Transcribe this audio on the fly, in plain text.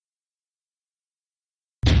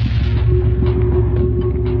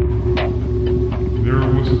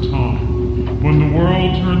a time when the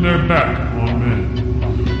world turned their back on men.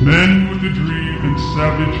 Men with a dream and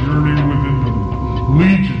savage yearning within them.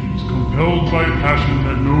 Legions compelled by passion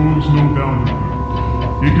that knows no boundary.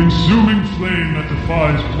 A consuming flame that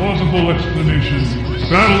defies plausible explanation.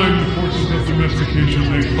 Battling the forces of domestication,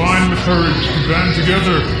 they find the courage to band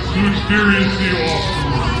together to experience the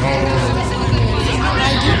awesome power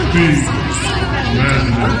of being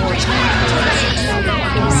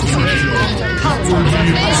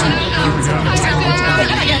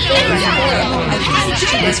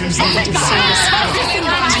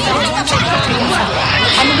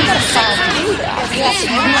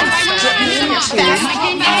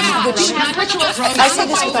I say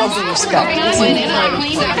this with all due respect.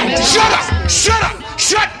 Shut up! Shut up!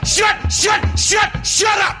 Shut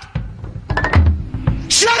up!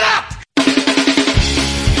 Shut up!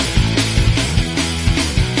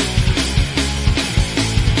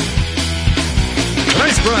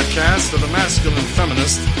 Tonight's broadcast of The Masculine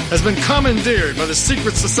Feminist has been commandeered by the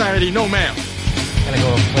secret society No Ma'am. Gotta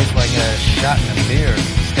go to a place where I get a shot and a beer,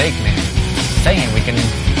 steak, man. Saying we can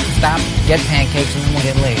stop, get pancakes, and then we'll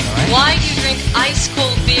get laid, all right? Why do you drink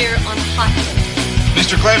ice-cold beer on a hot plate?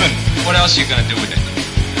 Mr. Clayman, what else are you gonna do with it?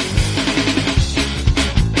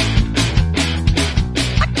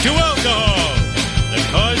 To alcohol, the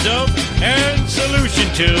cause of and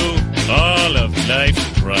solution to all of life's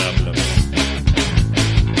problems.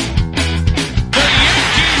 The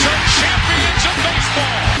Yankees are champions of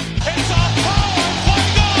baseball! It's a power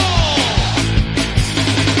goal!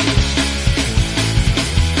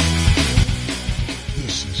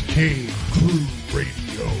 This is Cave Crew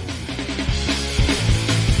Radio.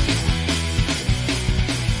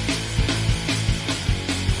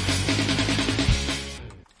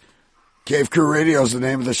 Cave Crew Radio is the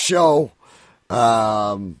name of the show.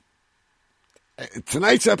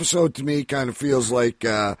 Tonight's episode to me kind of feels like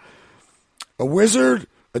a wizard,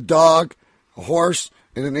 a dog, a horse,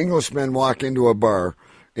 and an Englishman walk into a bar,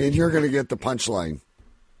 and you're going to get the punchline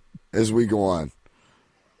as we go on.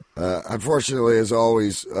 Unfortunately, as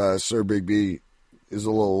always, Sir Big B is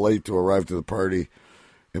a little late to arrive to the party,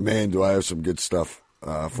 and man, do I have some good stuff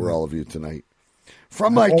for all of you tonight.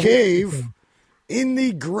 From my cave in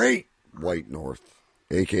the great White North,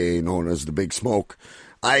 a.k.a. known as the Big Smoke,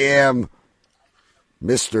 I am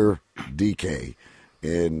Mr. DK.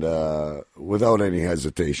 And without any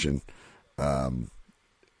hesitation, I'm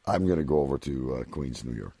going to go over to Queens,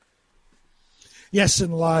 New York. Yes,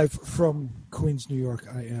 and live from Queens, New York,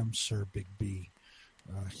 I am Sir Big B,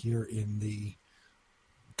 here in the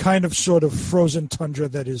kind of sort of frozen tundra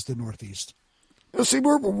that is the Northeast. You see,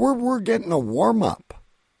 we're getting a warm-up.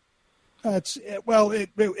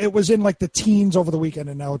 It was in like the teens over the weekend,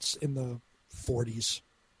 and now it's in the 40s.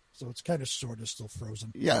 So it's kind of sort of still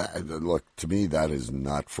frozen. Yeah, look, to me, that is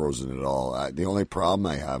not frozen at all. The only problem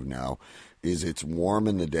I have now is it's warm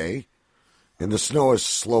in the day, and the snow is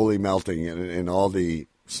slowly melting, and all the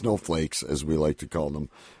snowflakes, as we like to call them,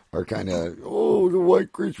 are kind of, the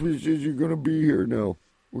white Christmas is you're going to be here now.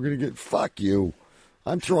 We're going to get, fuck you.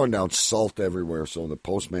 I'm throwing down salt everywhere so the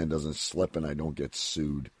postman doesn't slip and I don't get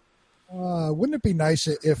sued. Wouldn't it be nice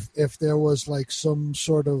if there was like some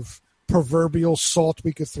sort of proverbial salt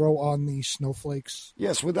we could throw on the snowflakes?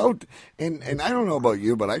 Yes, without, and I don't know about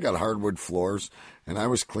you, but I got hardwood floors, and I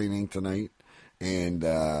was cleaning tonight, and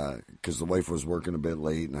because the wife was working a bit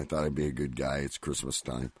late, and I thought I'd be a good guy. It's Christmas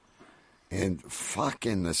time. And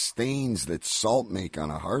fucking the stains that salt make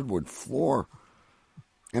on a hardwood floor.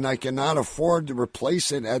 And I cannot afford to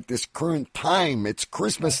replace it at this current time. It's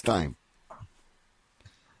Christmas time.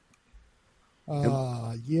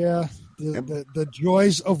 The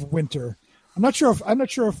joys of winter. I'm not sure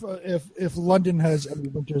if London has any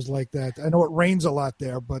winters like that. I know it rains a lot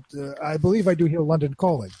there, but I believe I do hear London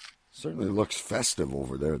calling. Certainly looks festive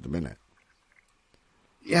over there at the minute.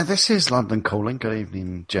 Yeah, this is London calling. Good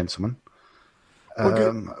evening, gentlemen.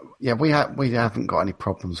 Yeah, we haven't got any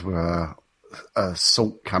problems with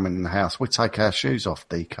salt coming in the house. We take our shoes off,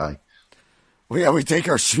 DK. Well, yeah, we take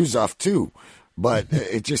our shoes off too, but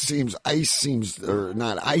it just seems or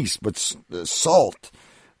not ice, but salt.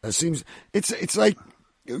 It's like,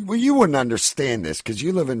 well, you wouldn't understand this because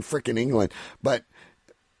you live in frickin' England, but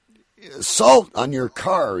salt on your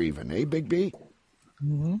car even, eh, Big B?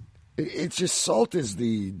 Mm-hmm. It's just salt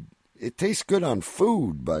it tastes good on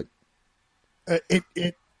food, but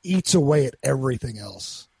it eats away at everything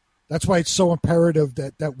else. That's why it's so imperative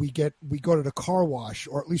that we go to the car wash,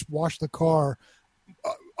 or at least wash the car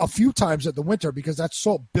a few times in the winter, because that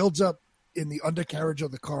salt builds up in the undercarriage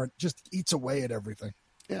of the car and just eats away at everything.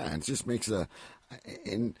 Yeah, and it just makes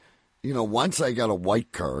and once I got a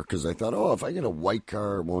white car because I thought, if I get a white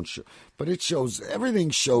car, it won't show. But it shows, everything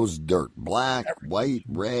shows dirt. Black, white,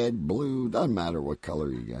 red, blue. Doesn't matter what color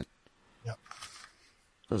you get. Yep.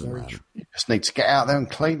 Doesn't matter. You just need to get out there and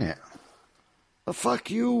clean it.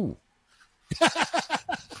 Fuck you. I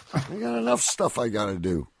got enough stuff I got to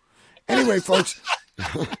do. Anyway, folks,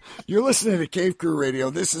 you're listening to Cave Crew Radio.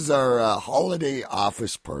 This is our holiday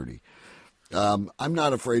office party. I'm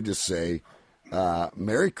not afraid to say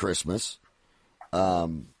Merry Christmas,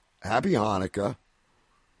 Happy Hanukkah.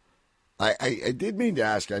 I did mean to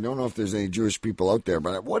ask, I don't know if there's any Jewish people out there,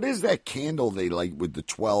 but what is that candle they like with the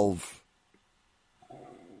 12...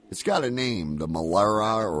 It's got a name, the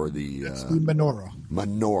Malara or the... It's the menorah.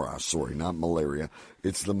 Menorah, sorry, not malaria.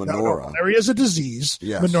 It's the menorah. No, malaria is a disease.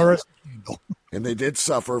 Yes. Menorah is a candle. And they did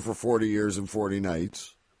suffer for 40 years and 40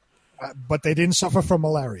 nights. But they didn't suffer from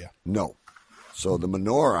malaria. No. So the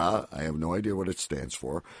menorah, I have no idea what it stands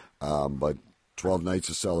for, but 12 nights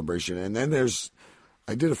of celebration. And then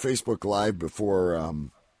I did a Facebook Live before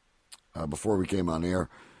we came on air,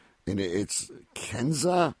 and it's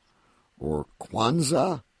Kenza or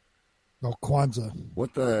Kwanzaa. No, Kwanzaa.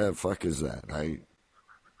 What the fuck is that?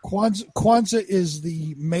 Kwanzaa is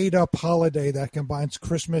the made-up holiday that combines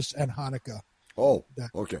Christmas and Hanukkah. Oh,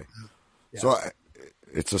 okay. Yeah. So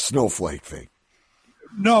it's a snowflake thing.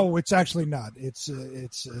 No, it's actually not. It's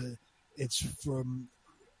from,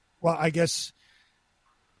 well, I guess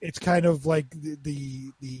it's kind of like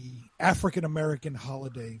the African American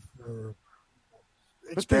holiday for.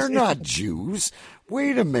 But they're not Jews.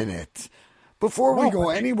 Wait a minute. Before we go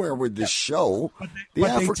anywhere with this show, the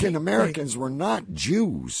African Americans were not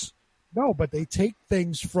Jews. No, but they take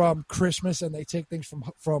things from Christmas and they take things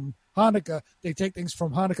from Hanukkah. They take things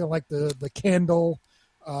from Hanukkah like the candle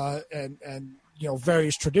and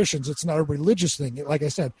various traditions. It's not a religious thing. Like I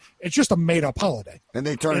said, it's just a made-up holiday. And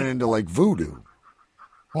they turn it into like voodoo.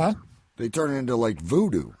 Huh? They turn it into like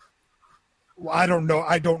voodoo. Well, I don't know.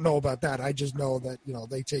 I don't know about that. I just know that,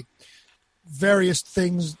 they take various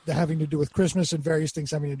things having to do with Christmas and various things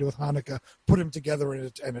having to do with Hanukkah, put them together,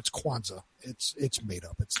 and it's Kwanzaa. It's made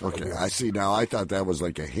up. It's okay. I see now. I thought that was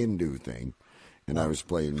like a Hindu thing, and I was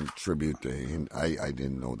playing tribute to him. I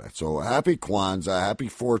didn't know that. So happy Kwanzaa, happy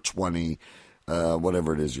 420,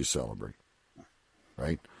 whatever it is you celebrate,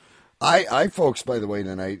 right? I folks, by the way,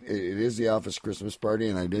 tonight it is the office Christmas party,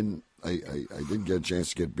 and I did get a chance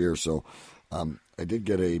to get beer, so. I did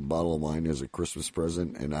get a bottle of wine as a Christmas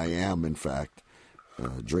present, and I am, in fact,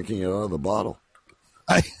 drinking it out of the bottle.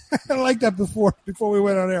 I like that before we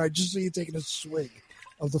went on air. I just see you taking a swig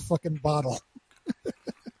of the fucking bottle.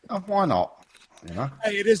 Why not?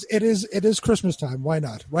 Hey, it is Christmas time. Why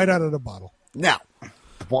not? Right out of the bottle. Now,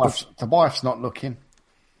 the wife's not looking.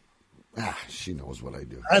 She knows what I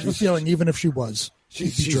do. I have a feeling, even if she was,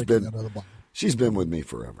 she's been out of the bottle. She's been with me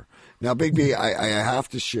forever. Now, Big B, I have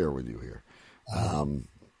to share with you here.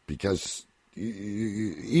 Because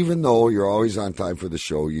even though you're always on time for the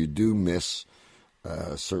show, you do miss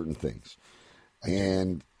certain things.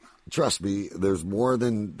 And trust me, there's more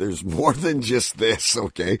than just this,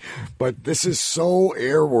 okay? But this is so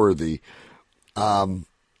airworthy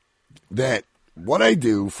that what I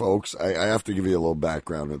do, folks, I have to give you a little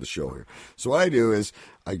background of the show here. So what I do is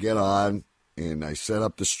I get on and I set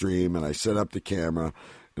up the stream and I set up the camera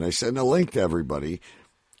and I send a link to everybody.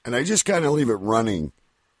 And I just kind of leave it running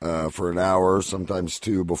for an hour, sometimes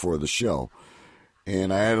two, before the show.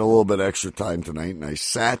 And I had a little bit extra time tonight, and I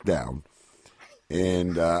sat down,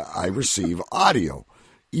 and I receive audio,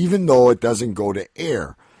 even though it doesn't go to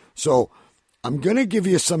air. So I'm going to give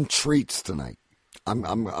you some treats tonight.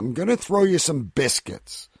 I'm going to throw you some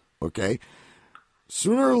biscuits, okay?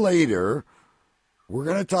 Sooner or later, we're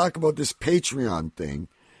going to talk about this Patreon thing,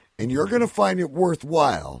 and you're going to find it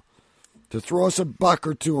worthwhile to throw us $1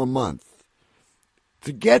 or $2 a month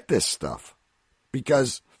to get this stuff.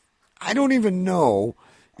 Because I don't even know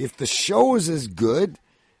if the show is as good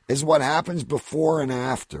as what happens before and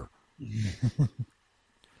after.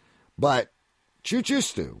 But, Choo-Choo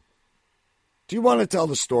Stew, do you want to tell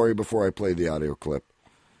the story before I play the audio clip?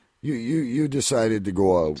 You decided to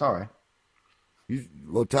go out. Sorry.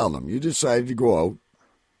 Well, tell them. You decided to go out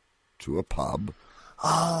to a pub.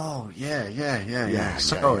 Oh, yeah.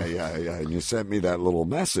 Sorry. Yeah. And you sent me that little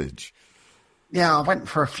message. Yeah, I went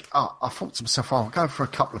for I thought to myself, I'll go for a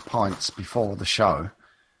couple of pints before the show,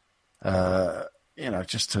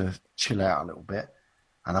 just to chill out a little bit.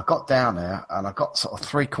 And I got down there, and I got sort of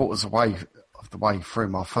 3/4 of the way through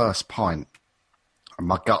my first pint, and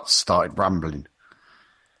my guts started rumbling.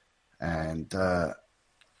 And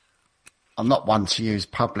I'm not one to use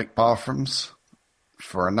public bathrooms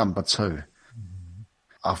for a number two.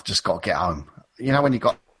 I've just got to get home. You know when you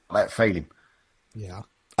got that feeling? Yeah.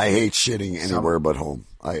 I hate shitting anywhere but home.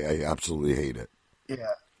 I absolutely hate it.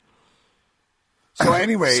 Yeah. So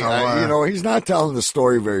anyway, he's not telling the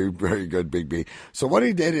story very, very good, Big B. So what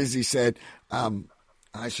he did is he said,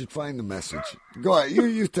 I should find the message. Go ahead.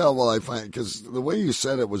 You tell while I find it, because the way you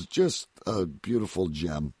said it was just a beautiful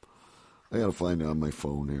gem. I got to find it on my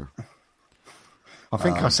phone here. I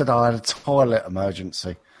think I said I had a toilet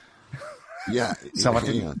emergency. Yeah. So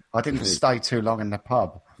I didn't stay too long in the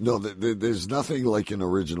pub. No, there's nothing like an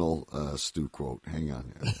original Stu quote. Hang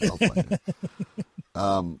on. I'll find it.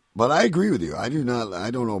 But I agree with you. I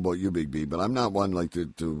don't know about you, Big B, but I'm not one like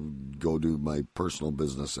to go do my personal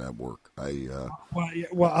business at work.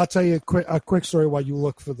 Well, I'll tell you a quick story while you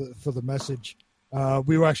look for the message.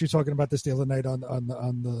 We were actually talking about this the other night on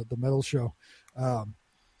the metal show. For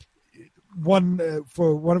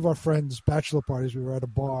one of our friends' bachelor parties, we were at a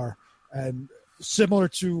bar, and similar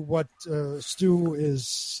to what Stu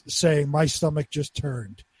is saying, my stomach just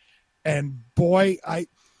turned, and boy,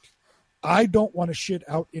 I don't want to shit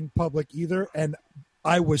out in public either. And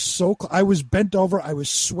I was bent over. I was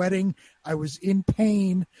sweating. I was in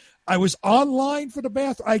pain. I was online for the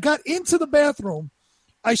bathroom. I got into the bathroom.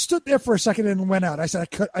 I stood there for a second and went out. I said,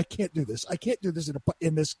 I can't do this. I can't do this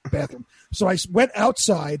in this bathroom. So I went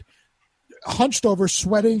outside, hunched over,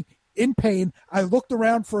 sweating, in pain. I looked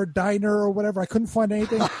around for a diner or whatever. I couldn't find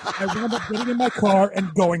anything. I wound up getting in my car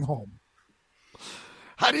and going home.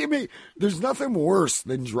 How do you mean? There's nothing worse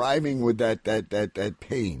than driving with that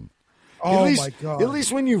pain. Oh, my God. At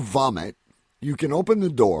least when you vomit, you can open the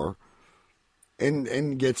door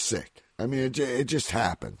and get sick. I mean, it just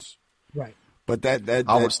happens. Right. But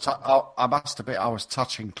I must admit, I was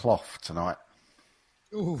touching cloth tonight.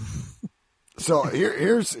 Oof. So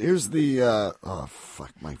here's the oh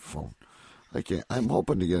fuck my phone. I can't. I'm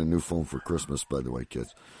hoping to get a new phone for Christmas, by the way,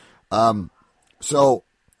 kids. So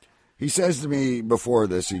he says to me before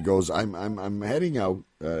this, he goes, I'm heading out,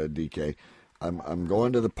 DK. I'm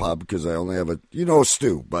going to the pub because I only have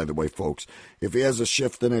Stu, by the way, folks. If he has a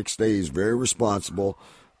shift the next day, he's very responsible.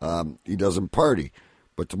 He doesn't party.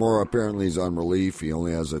 But tomorrow, apparently, he's on relief. He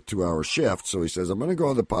only has a 2-hour shift. So he says, I'm going to go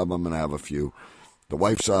to the pub. I'm going to have a few. The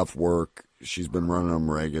wife's off work. She's been running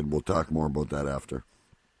them ragged. We'll talk more about that after.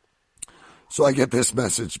 So I get this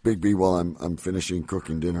message, Big B, while I'm finishing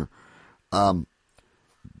cooking dinner.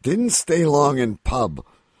 Didn't stay long in pub, ...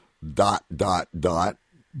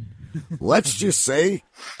 Let's just say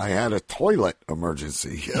I had a toilet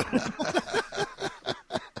emergency.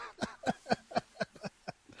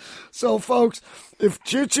 So, folks, if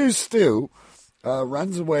Choo-Choo Stu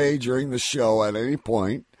runs away during the show at any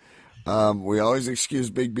point, we always excuse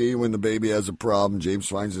Big B when the baby has a problem. James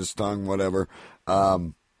finds his tongue, whatever.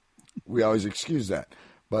 We always excuse that.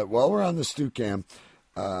 But while we're on the Stu Cam,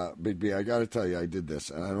 Big B, I got to tell you, I did this,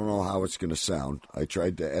 and I don't know how it's going to sound. I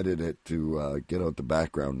tried to edit it to get out the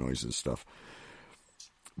background noise and stuff.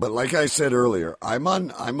 But like I said earlier, I'm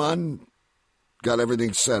on, got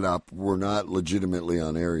everything set up. We're not legitimately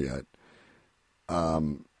on air yet.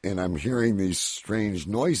 And I'm hearing these strange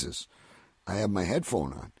noises. I have my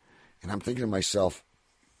headphone on, and I'm thinking to myself,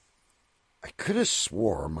 I could have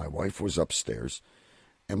swore my wife was upstairs,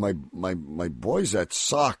 and my boy's at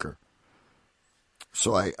soccer.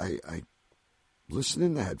 So I listen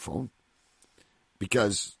in the headphone,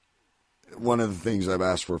 because one of the things I've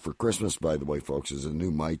asked for Christmas, by the way, folks, is a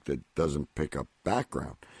new mic that doesn't pick up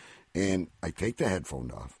background. And I take the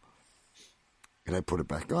headphone off, and I put it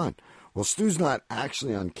back on. Well, Stu's not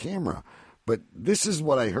actually on camera, but this is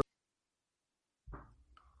what I heard.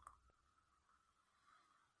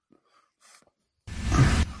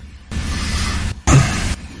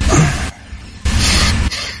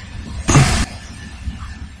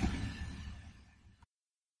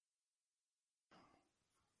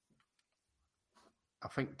 I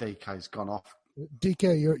think DK's gone off.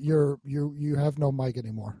 DK, you have no mic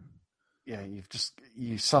anymore. Yeah,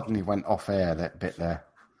 you suddenly went off air that bit there.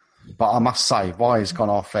 But I must say, why he's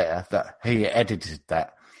gone off air, that he edited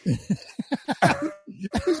that. It's kind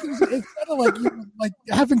of like you were like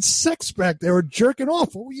having sex back there or jerking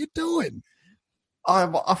off. What were you doing?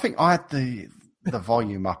 I think I had the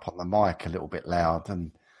volume up on the mic a little bit loud,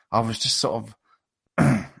 and I was just sort of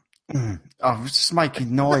I was just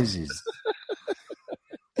making noises.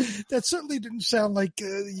 That certainly didn't sound like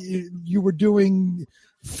you were doing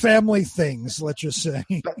family things, let's just say.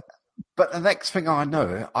 But the next thing I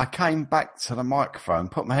knew, I came back to the microphone,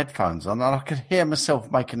 put my headphones on, and I could hear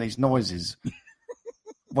myself making these noises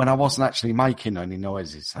when I wasn't actually making any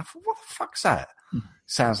noises. I thought, what the fuck's that?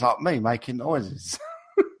 Sounds like me making noises.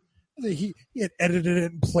 He had edited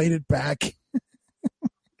it and played it back.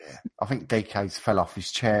 I think DK's fell off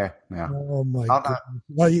his chair now. Oh my God!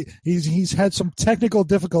 Well, he's had some technical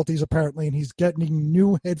difficulties apparently, and he's getting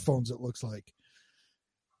new headphones. It looks like.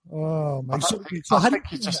 Oh my! So how do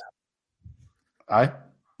you feel now?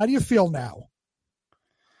 How do you feel now?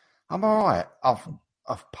 I'm all right.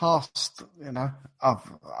 I've passed.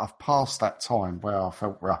 I've passed that time where I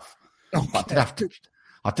felt rough. Okay. But I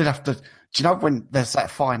did have to. Do you know when there's that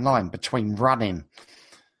fine line between running,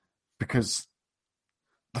 because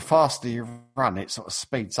the faster you run, it sort of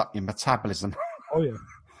speeds up your metabolism. Oh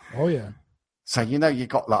yeah. So you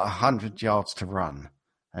got like 100 yards to run,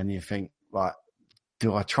 and you think, like,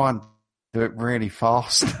 do I try and do it really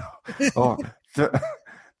fast, or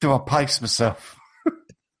do I pace myself?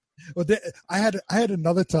 Well, I had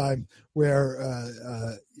another time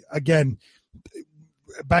where again,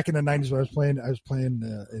 back in the 90s when I was playing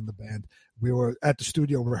in the band. We were at the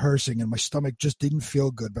studio rehearsing, and my stomach just didn't feel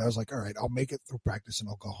good. But I was like, all right, I'll make it through practice and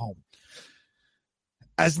I'll go home.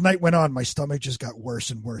 As the night went on, my stomach just got worse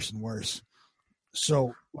and worse and worse.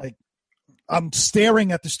 So, like, I'm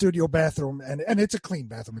staring at the studio bathroom, and it's a clean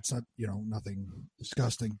bathroom. It's not, nothing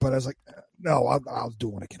disgusting. But I was like, no, I'll do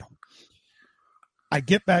it when I get home. I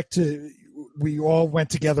get back we all went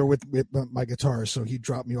together with my guitar, so he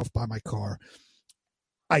dropped me off by my car.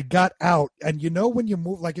 I got out, and when you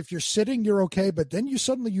move, like if you're sitting, you're okay, but then you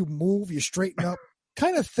move, you straighten up,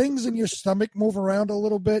 kind of things in your stomach move around a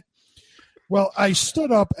little bit. Well, I stood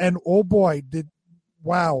up, and oh boy,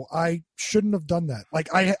 wow, I shouldn't have done that. Like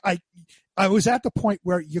I was at the point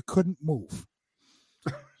where you couldn't move.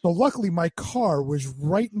 So luckily, my car was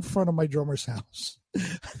right in front of my drummer's house.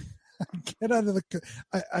 I get out of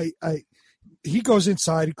the. He goes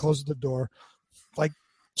inside. He closes the door. Like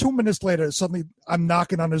 2 minutes later, suddenly I'm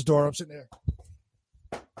knocking on his door. I'm sitting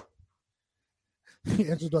there. He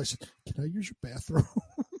answers the door. I said, "Can I use your bathroom?"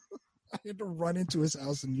 I had to run into his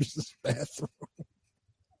house and use this bathroom.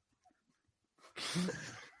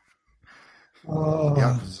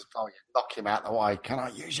 You knock him out the way. Can I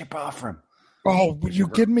use your bathroom? Oh, were you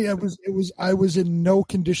kidding me? I was in no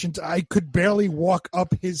condition I could barely walk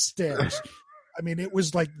up his stairs. I mean, it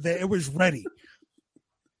was like it was ready.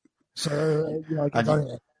 So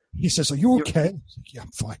he says, "Are you okay?" I was like, "Yeah,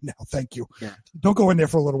 I'm fine now. Thank you. Yeah. Don't go in there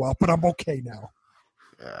for a little while, but I'm okay now."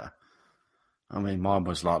 Yeah. I mean, mine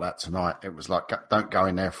was like that tonight. It was like, don't go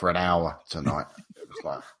in there for an hour tonight. It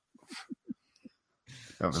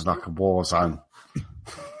was like a war zone.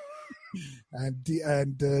 And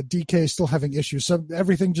DK is still having issues. So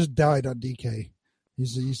everything just died on DK.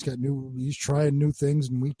 He's trying new things,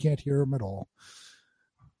 and we can't hear him at all.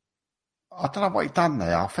 I don't know what he done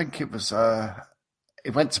there. I think it was he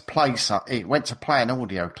went to play an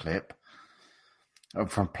audio clip, and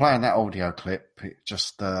from playing that audio clip, it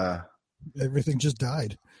just everything just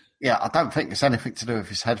died. Yeah, I don't think it's anything to do with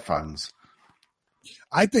his headphones.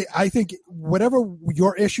 I think whatever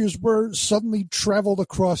your issues were suddenly traveled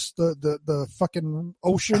across the fucking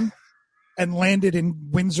ocean and landed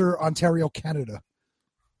in Windsor, Ontario, Canada.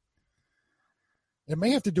 It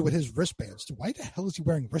may have to do with his wristbands. Why the hell is he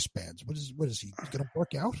wearing wristbands? What is he going to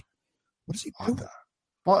work out? What is he doing?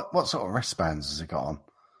 What sort of wristbands has he got on?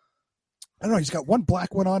 I don't know. He's got one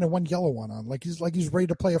black one on and one yellow one on. Like he's ready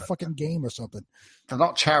to play a fucking game or something. They're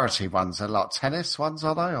not charity ones. They're like tennis ones,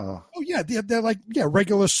 are they? Or? Oh yeah, they're like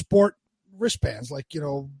regular sport wristbands, like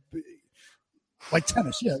like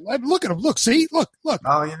tennis. Yeah, look at them. Look, see, look.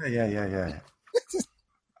 Oh yeah.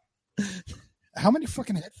 How many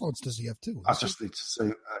fucking headphones does he have too? I just need to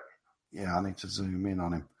zoom. I need to zoom in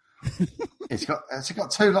on him. Has he got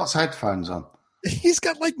two lots of headphones on? He's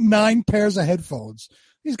got like 9 pairs of headphones.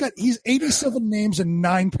 He's 87 names and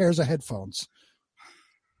 9 pairs of headphones.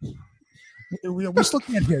 We still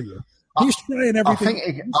can't hear you. He's trying everything.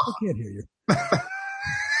 We still can't hear you.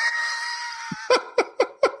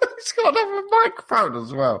 He's got another microphone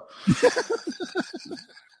as well.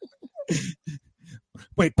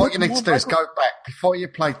 Wait, what you need to do is go back before you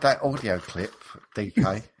played that audio clip,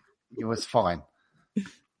 DK. It was fine.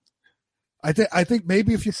 I think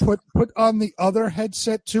maybe if you put on the other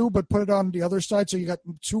headset too, but put it on the other side, so you got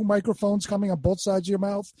 2 microphones coming on both sides of your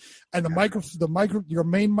mouth, and your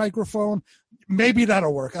main microphone, maybe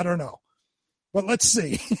that'll work. I don't know, but let's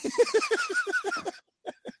see.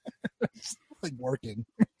 It's nothing working.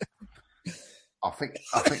 I think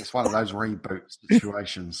it's one of those reboot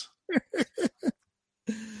situations.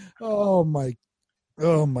 Oh my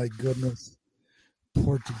goodness,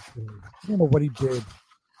 poor DK. I don't know what he did.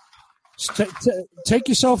 Take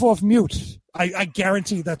yourself off mute. I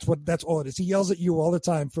guarantee that's all it is. He yells at you all the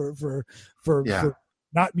time for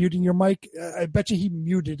not muting your mic. I bet you he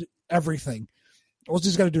muted everything. All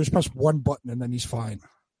he's got to do is press one button and then he's fine.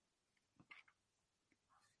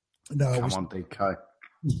 No, come on, DK.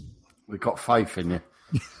 We got faith in you.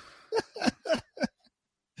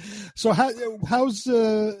 So how's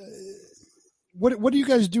what do you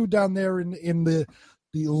guys do down there in the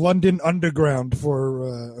London Underground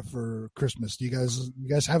for Christmas? Do you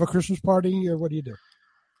guys have a Christmas party, or what do you do?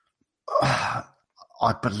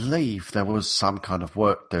 I believe there was some kind of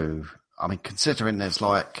work due. I mean, considering there's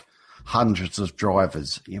like hundreds of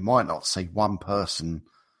drivers, you might not see one person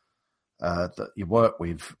that you work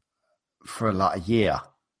with for like a year.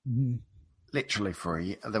 Mm-hmm. Literally for a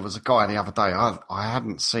year. There was a guy the other day, I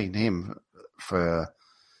hadn't seen him for,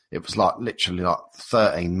 it was like literally like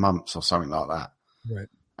 13 months or something like that. Right.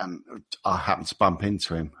 And I happened to bump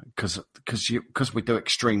into him because we do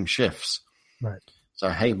extreme shifts. Right. So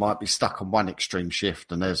he might be stuck on one extreme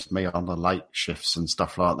shift and there's me on the late shifts and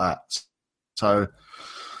stuff like that. So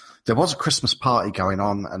there was a Christmas party going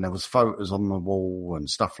on and there was photos on the wall and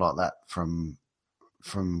stuff like that from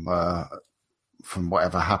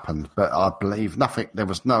whatever happened. But I believe there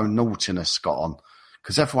was no naughtiness got on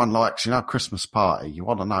because everyone likes, Christmas party. You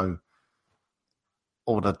want to know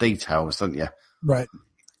all the details, don't you? Right.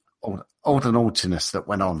 All the naughtiness that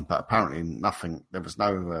went on, but apparently nothing. There was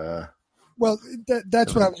no. Well,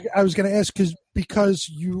 that's what I was going to ask because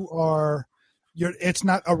you're. It's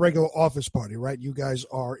not a regular office party, right? You guys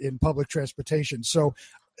are in public transportation. So,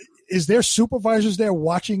 is there supervisors there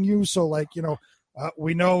watching you? So, like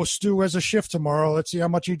we know Stu has a shift tomorrow. Let's see how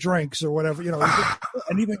much he drinks or whatever.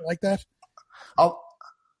 Anything like that.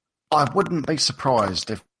 I wouldn't be surprised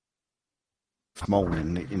if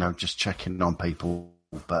morning, just checking on people.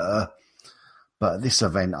 But at this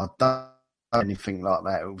event, I've done anything like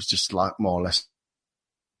that. It was just like more or less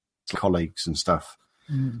colleagues and stuff.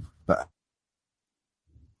 Mm.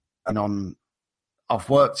 I've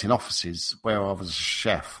worked in offices where I was a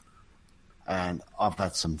chef, and I've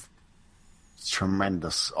had some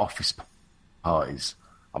tremendous office parties.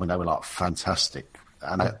 I mean, they were like fantastic,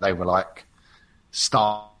 and they were like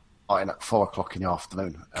starting at 4:00 in the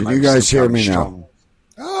afternoon. Can you guys hear me now?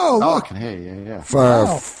 Oh, look. I can hear you. Yeah.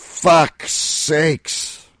 For fuck's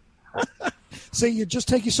sakes! See, you just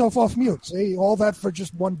take yourself off mute. See, all that for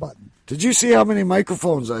just one button. Did you see how many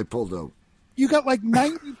microphones I pulled out? You got like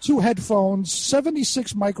 92 headphones,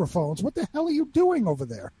 76 microphones. What the hell are you doing over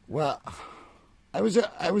there? Well, I was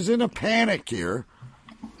in a panic here,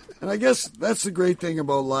 and I guess that's the great thing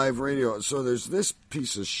about live radio. So there's this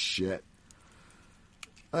piece of shit.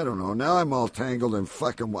 I don't know. Now I'm all tangled and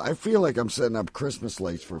fucking. I feel like I'm setting up Christmas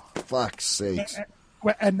lights for fuck's sakes.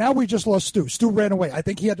 And now we just lost Stu. Stu ran away. I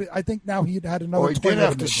think now he had another. Oh, he did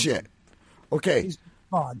have to shit. Okay. He's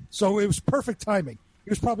gone. So it was perfect timing. He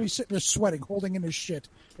was probably sitting there sweating, holding in his shit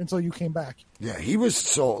until you came back. Yeah, he was.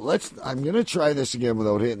 So I'm going to try this again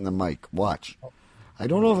without hitting the mic. Watch. I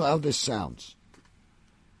don't know how this sounds.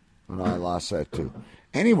 Oh, no, I lost that too.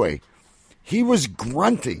 Anyway, he was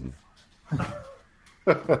grunting.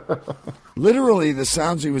 Literally, the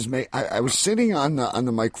sounds he was making. I was sitting on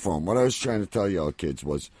the microphone. What I was trying to tell y'all kids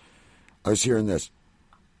was, I was hearing this.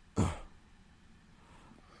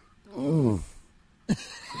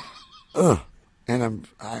 And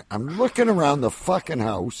I'm looking around the fucking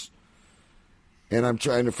house, and I'm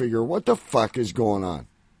trying to figure what the fuck is going on.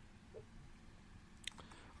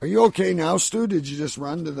 Are you okay now, Stu? Did you just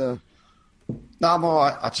run to the? No, I'm all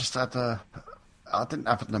right. I just had I didn't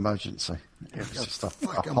have an emergency. It was just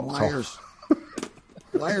fucking liars.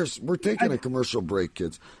 Liars. We're taking a commercial break,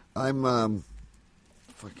 kids. I'm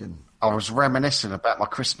fucking. I was reminiscing about my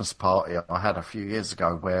Christmas party I had a few years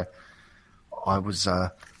ago where I was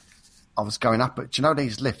going up. But do you know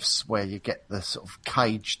these lifts where you get the sort of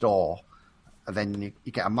cage door, and then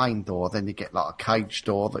you get a main door, then you get like a cage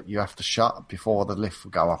door that you have to shut before the lift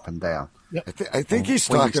will go up and down. Yep. I think he's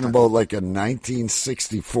talking about like a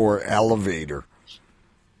 1964 elevator.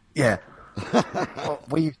 Yeah.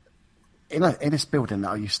 Well, in this building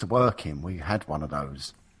that I used to work in, we had one of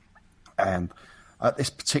those. And at this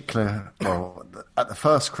particular, at the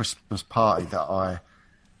first Christmas party that I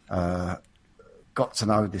got to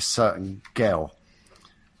know this certain girl,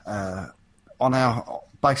 on our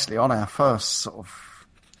first sort of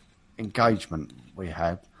engagement we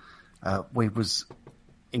had, we was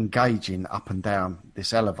engaging up and down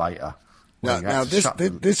this elevator. Now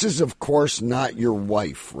this is of course not your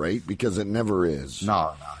wife, right? Because it never is.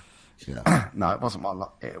 No. Yeah. No, it wasn't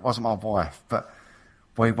my wife. But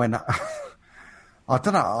we went. I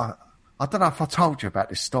don't know if I told you about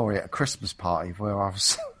this story at a Christmas party where I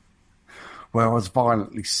was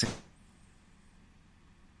violently sick.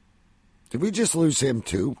 Did we just lose him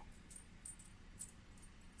too?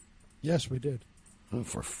 Yes, we did. Oh,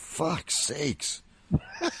 for fuck's sakes.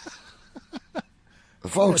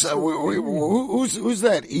 Folks, who's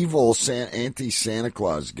that evil anti-Santa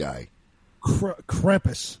Claus guy?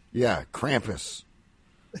 Krampus. Yeah, Krampus.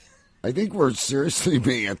 I think we're seriously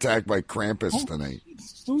being attacked by Krampus tonight.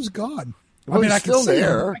 Stu's gone. Well, he's still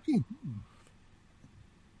there.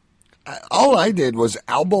 All I did was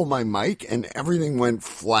elbow my mic, and everything went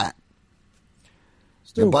flat.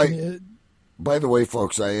 Stu, by the way,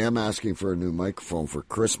 folks, I am asking for a new microphone for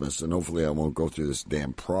Christmas, and hopefully I won't go through this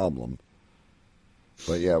damn problem.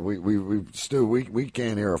 But yeah, Stu, we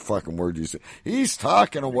can't hear a fucking word you say. He's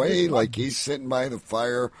talking away like he's sitting by the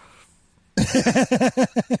fire.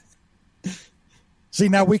 See,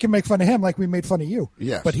 now we can make fun of him like we made fun of you.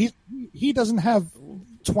 Yes. But he doesn't have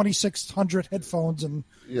 2,600 headphones and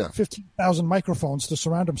 15,000 microphones to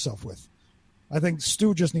surround himself with. I think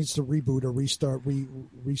Stu just needs to reboot or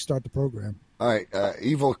restart the program. All right,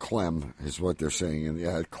 Evil Clem is what they're saying, and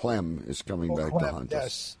yeah, Clem is coming back to hunt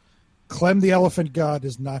us. Clem the elephant god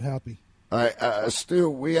is not happy. All right, Stu,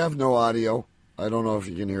 we have no audio. I don't know if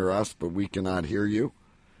you can hear us, but we cannot hear you.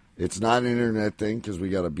 It's not an internet thing because we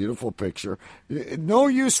got a beautiful picture. No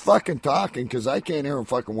use fucking talking because I can't hear a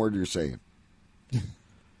fucking word you're saying.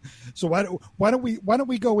 So why don't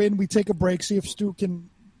we go in? We take a break, see if Stu can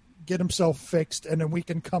get himself fixed, and then we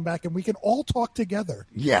can come back and we can all talk together.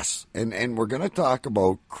 Yes, and we're going to talk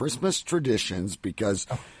about Christmas traditions because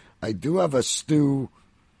I do have a Stu,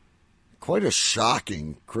 quite a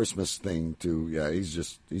shocking Christmas thing to. Yeah, he's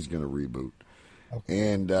going to reboot.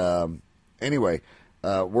 Okay. And anyway.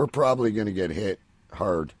 We're probably going to get hit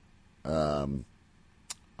hard on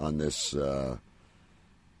this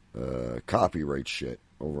copyright shit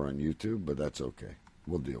over on YouTube, but that's okay.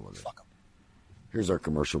 We'll deal with it. Here's our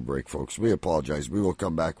commercial break, folks. We apologize. We will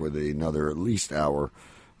come back with another at least hour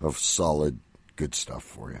of solid, good stuff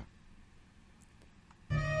for you.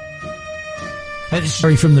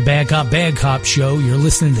 Sorry from the Bad Cop Show. You're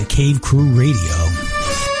listening to Cave Crew Radio.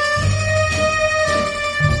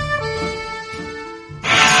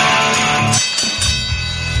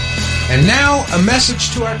 And now, a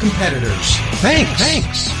message to our competitors.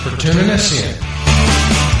 Thanks for tuning us in.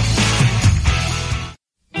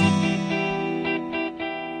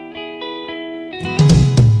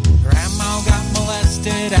 Grandma got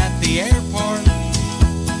molested at the airport,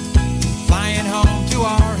 flying home to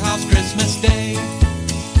our house Christmas Day.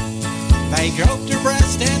 They groped her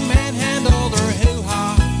breast and manhandled her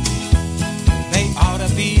hoo-ha. They ought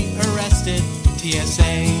to be arrested,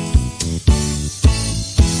 TSA.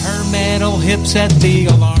 Her metal hips at the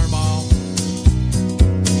alarm all,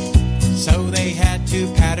 so they had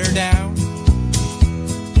to pat her down.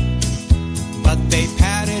 But they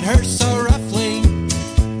patted her so roughly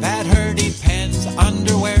that her Depends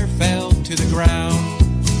underwear fell to the ground.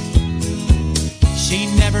 She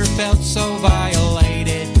never felt so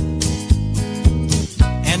violated.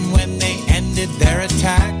 And when they ended their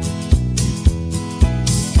attack,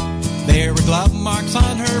 there were glove marks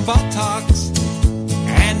on her buttocks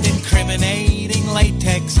and incriminating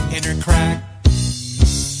latex in her crack.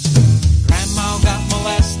 Grandma got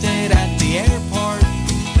molested at the airport,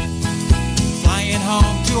 flying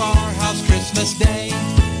home to our house Christmas Day.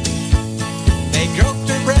 They groped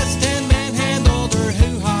her breast and manhandled her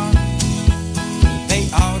hoo-ha. They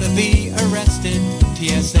ought to be arrested,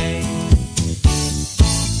 TSA.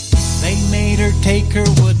 They made her take her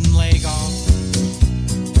wooden leg off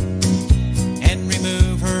and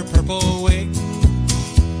remove her purple wig.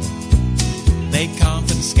 They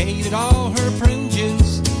confiscated all her prune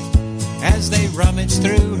juice as they rummaged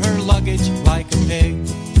through her luggage like a pig.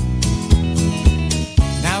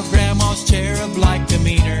 Now Grandma's cherub-like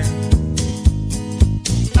demeanor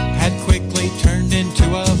had quickly turned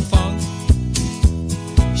into a funk.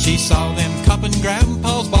 She saw them cupping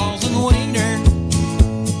Grandpa's balls and wiener,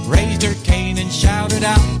 raised her cane and shouted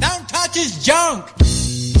out, "Don't touch his junk!"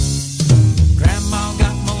 Grandma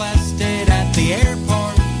got molested at the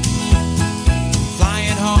airport,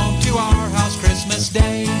 flying home to our house Christmas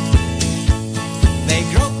Day. They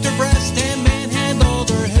groped her breast and manhandled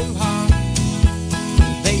her hoo-ha.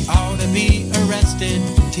 They ought to be arrested,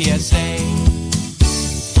 TSA.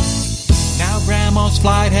 Now Grandma's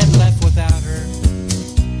flight had left without her,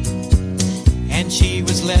 and she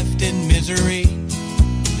was left in misery,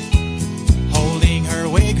 holding her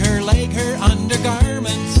wig, her leg, her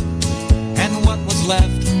undergarments, and what was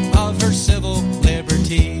left of her civil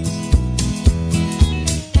liberties.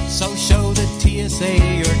 So show the TSA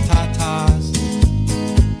your tatas.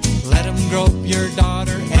 Let them grope your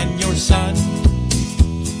daughter and your son.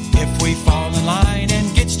 If we fall in line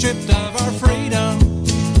and get stripped of our freedom,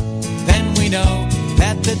 then we know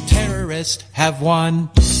that the terrorists have won.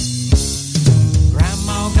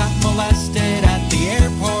 Grandma got molested at the airport,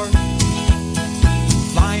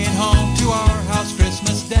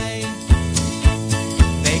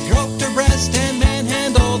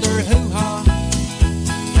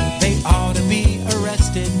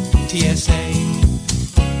 TSA.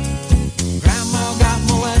 Grandma got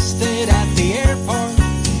molested at the airport,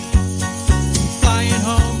 flying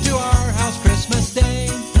home to our house Christmas Day.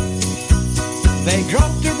 They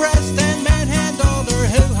groped her breast and manhandled her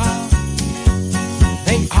hoo-ha.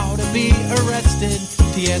 They ought to be arrested,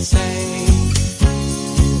 TSA.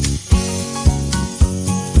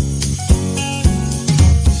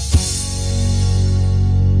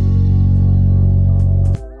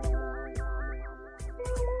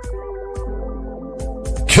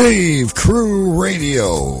 Cave Crew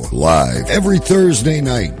Radio, live every Thursday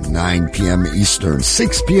night, 9 p.m. Eastern,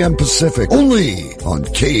 6 p.m. Pacific, only on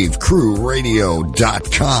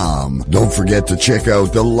CaveCrewRadio.com. Don't forget to check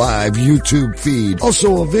out the live YouTube feed,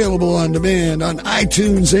 also available on demand on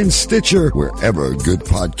iTunes and Stitcher, wherever good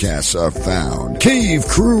podcasts are found. Cave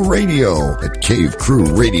Crew Radio at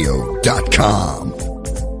CaveCrewRadio.com.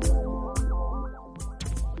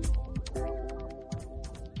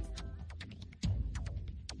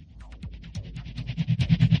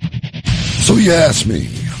 So you ask me,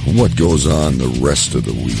 what goes on the rest of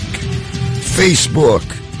the week? Facebook,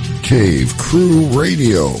 Cave Crew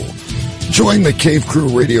Radio. Join the Cave Crew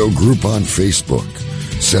Radio group on Facebook.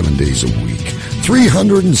 7 days a week,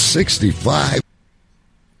 365.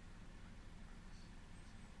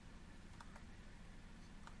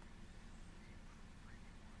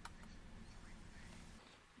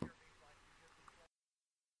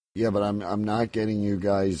 Yeah, but I'm not getting you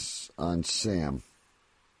guys on Sam.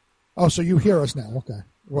 Oh, so you hear us now? Okay.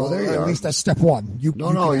 Well, there you at are. least that's step one.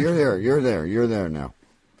 No, you're there. You're there. You're there now.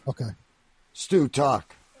 Okay. Stu,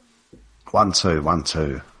 talk. 1 2 1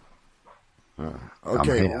 2.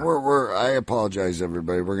 Okay, I apologize,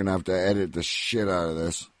 everybody. We're gonna have to edit the shit out of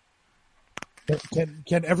this.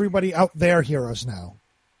 Can everybody out there hear us now?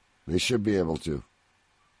 They should be able to.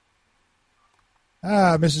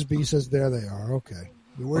 Mrs. B says there they are. Okay.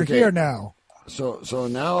 We're here now. So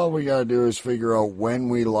now all we got to do is figure out when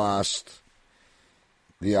we lost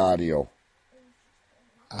the audio.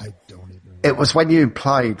 I don't even know. It was when you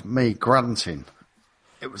played me grunting.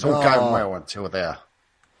 It was all going well until there.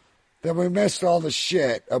 Then we missed all the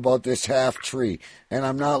shit about this half tree, and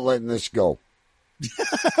I'm not letting this go.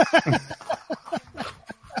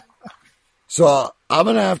 So I'm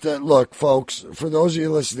going to have to, look, folks, for those of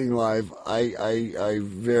you listening live, I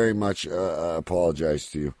very much apologize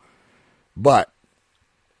to you. But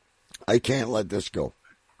I can't let this go.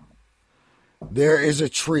 There is a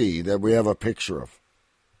tree that we have a picture of.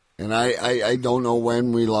 And I don't know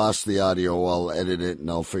when we lost the audio. I'll edit it and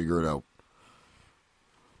I'll figure it out.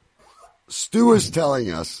 Stu is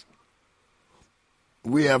telling us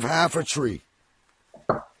we have half a tree.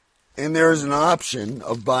 And there's an option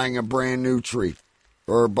of buying a brand new tree.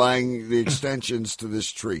 Or buying the extensions to this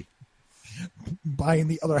tree. Buying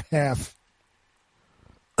the other half.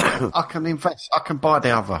 I can invest. I can buy the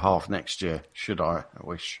other half next year, should I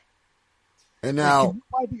wish. And now, can you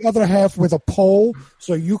buy the other half with a pole,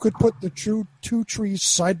 so you could put the two trees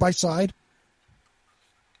side by side.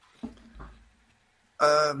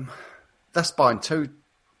 That's buying 2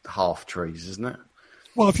 half trees, isn't it?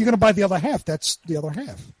 Well, if you're going to buy the other half, that's the other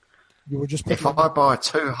half. You would just. If I buy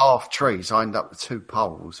 2 half trees, I end up with 2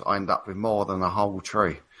 poles. I end up with more than a whole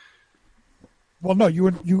tree. Well, no,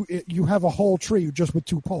 you have a whole tree just with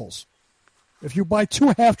 2 poles. If you buy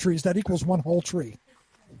 2 half trees, that equals 1 whole tree.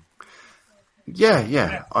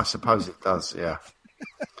 Yeah, I suppose it does, yeah.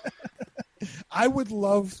 I would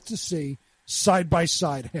love to see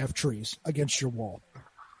side-by-side half trees against your wall.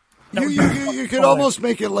 You could almost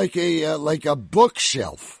make it like a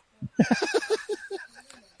bookshelf.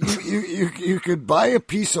 you could buy a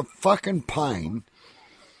piece of fucking pine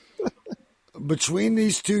between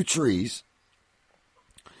these 2 trees.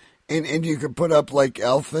 And you could put up like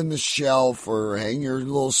Elf in the Shelf or hang your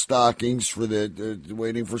little stockings for the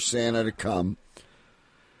waiting for Santa to come.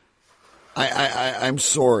 I'm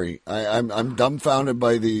sorry. I'm dumbfounded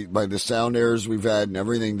by the sound errors we've had and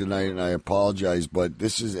everything tonight, and I apologize, but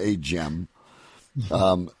this is a gem.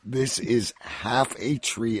 This is half a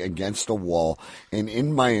tree against a wall, and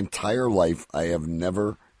in my entire life, I have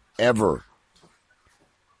never, ever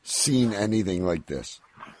seen anything like this.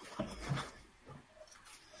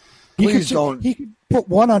 Please don't. He could put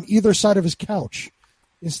one on either side of his couch.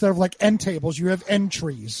 Instead of like end tables, you have end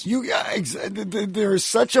trees. There is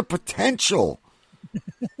such a potential.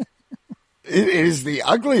 It is the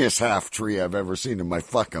ugliest half tree I've ever seen in my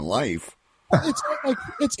fucking life.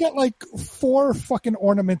 It's got like 4 fucking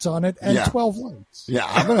ornaments on it and 12 lights. Yeah,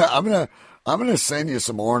 I'm gonna send you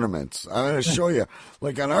some ornaments. I'm gonna show you.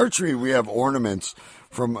 Like on our tree, we have ornaments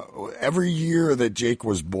from every year that Jake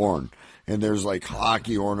was born. and there's like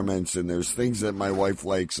hockey ornaments, and there's things that my wife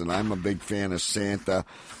likes, and I'm a big fan of Santa.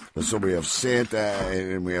 So we have Santa,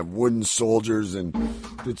 and we have wooden soldiers. And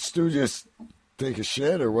did Stu just take a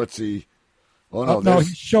shit, or what's he? Oh no,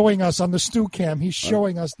 he's showing us on the Stu cam. He's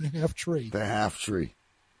showing us the half tree. The half tree.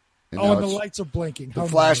 And the lights are blinking. The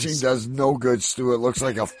flashing does no good, Stu. It looks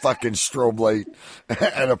like a fucking strobe light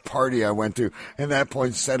at a party I went to. And that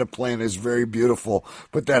poinsettia plant is very beautiful,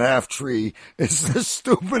 but that half tree is the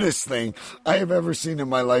stupidest thing I have ever seen in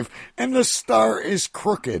my life. And the star is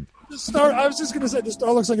crooked. The star, I was just going to say, the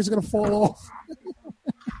star looks like it's going to fall off.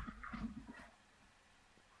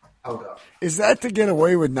 Hold up. Is that to get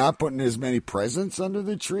away with not putting as many presents under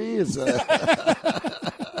the tree? Is that...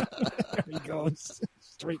 There he goes.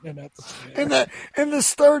 Straightening out the star. And the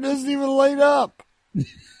star doesn't even light up. It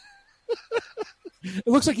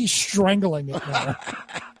looks like he's strangling it now.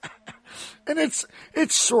 And it's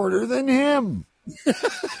shorter than him.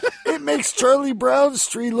 It makes Charlie Brown's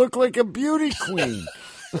tree look like a beauty queen.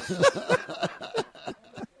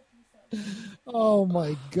 Oh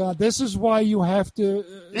my God! This is why you have to.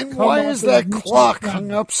 And why is that clock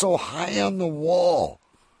hung up so high on the wall?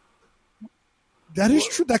 That is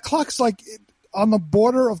true. That clock's like on the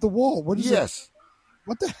border of the wall. What is it? Yes.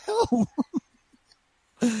 What the hell?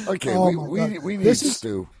 Okay, we need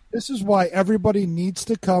Stu. This is why everybody needs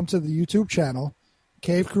to come to the YouTube channel,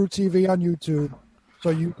 Cave Crew TV on YouTube, so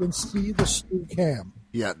you can see the Stu cam.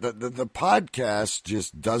 Yeah, the podcast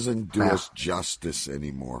just doesn't do us justice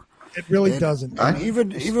anymore. It really doesn't. And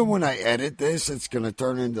even when I edit this, it's going to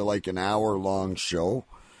turn into like an hour-long show.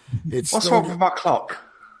 What's wrong with my clock?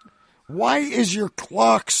 Why is your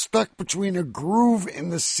clock stuck between a groove in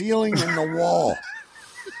the ceiling and the wall?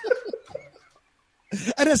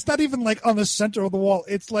 And it's not even like on the center of the wall.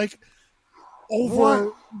 It's like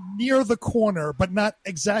over near the corner, but not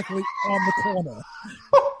exactly on the corner.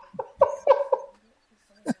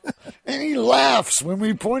 And he laughs when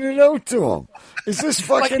we point it out to him. Is this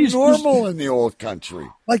fucking normal in the old country?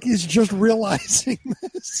 Like he's just realizing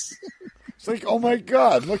this. It's like, oh my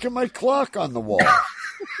God, look at my clock on the wall.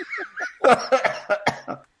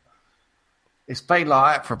 It's been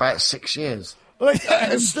like that for about 6 years. Like,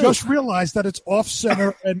 just realized that it's off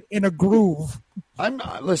center and in a groove.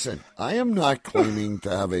 Listen, I am not claiming to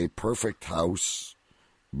have a perfect house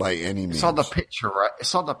by any means. It's on the picture.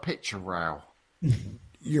 It's on the picture rail.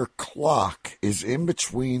 Your clock is in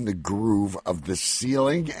between the groove of the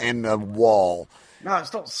ceiling and the wall. No,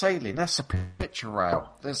 it's not ceiling. That's a picture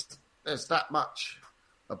rail. There's that much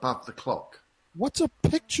above the clock. What's a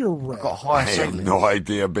picture rail? I've got high ceiling. I have no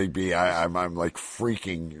idea, Big B. I'm like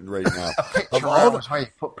freaking right now. A picture rail is where you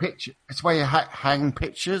put pictures. It's where you hang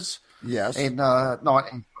pictures. Yes. In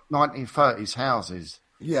 1930s houses.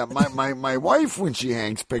 Yeah, my wife, when she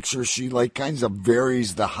hangs pictures, she like kinds of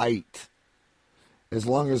varies the height. As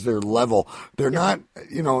long as they're level. They're not,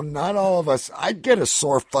 not all of us. I'd get a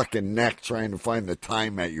sore fucking neck trying to find the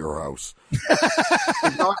time at your house.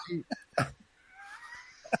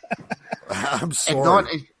 I'm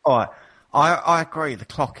sorry. I agree. The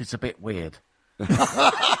clock is a bit weird.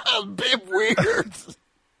 A bit weird.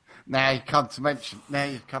 Now you've come to mention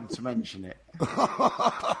it.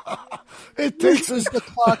 It takes his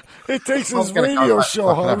radio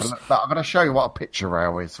show host. I'm going to show you what a picture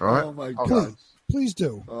rail is, right? Oh my God. Please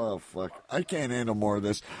do. Oh, fuck. I can't handle more of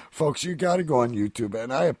this. Folks, you got to go on YouTube,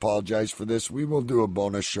 and I apologize for this. We will do a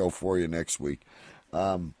bonus show for you next week.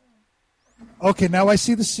 Okay, now I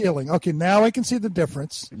see the ceiling. Okay, now I can see the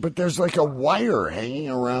difference. But there's like a wire hanging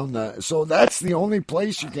around so that's the only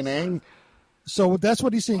place you can hang. So that's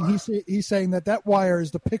what he's saying. He's saying that wire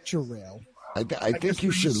is the picture rail. I think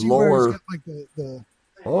you should lower. Like the...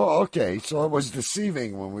 Oh, okay. So it was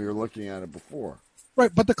deceiving when we were looking at it before.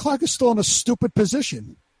 Right, but the clock is still in a stupid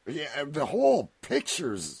position. Yeah, the whole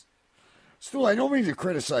picture's... Still, I don't mean to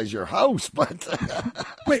criticize your house, but...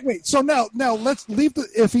 Wait. So now let's leave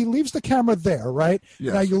if he leaves the camera there, right?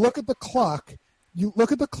 Yes. Now you look at the clock. You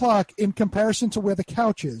look at the clock in comparison to where the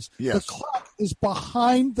couch is. Yes. The clock is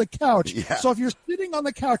behind the couch. Yeah. So if you're sitting on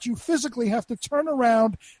the couch, you physically have to turn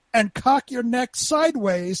around and cock your neck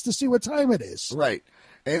sideways to see what time it is. Right.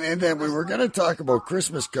 And then we were going to talk about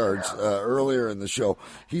Christmas cards earlier in the show.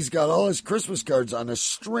 He's got all his Christmas cards on a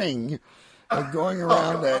string going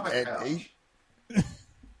around at 8.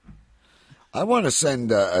 I want to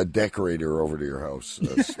send a decorator over to your house.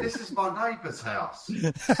 This is my neighbor's house.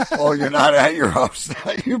 Oh, you're not at your house.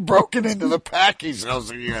 You've broken into the Packy's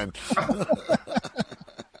house again.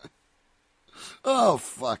 Oh,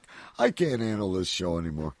 fuck. I can't handle this show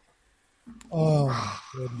anymore. Oh, my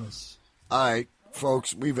goodness. All right.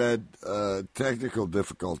 folks, we've had technical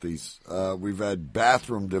difficulties. We've had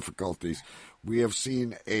bathroom difficulties. We have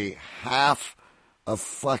seen a half a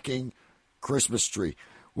fucking Christmas tree,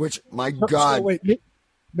 which, my God. So wait,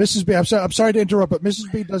 Mrs. B, I'm sorry to interrupt, but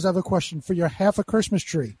Mrs. B does have a question. For your half a Christmas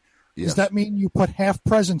tree, yes. Does that mean you put half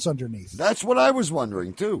presents underneath? That's what I was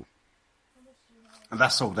wondering, too. And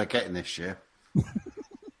that's all they're getting this year.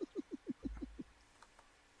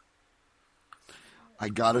 I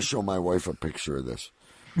got to show my wife a picture of this.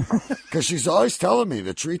 Because she's always telling me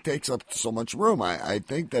the tree takes up so much room. I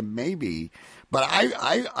think that maybe, but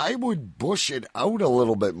I would bush it out a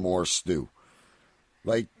little bit more, Stu.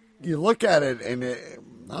 Like, you look at it and it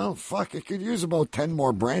could use about 10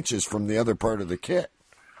 more branches from the other part of the kit.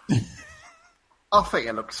 I think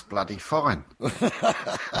it looks bloody fine.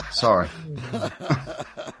 Sorry.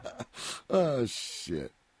 Oh,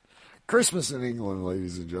 shit. Christmas in England,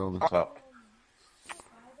 ladies and gentlemen.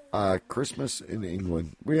 Christmas in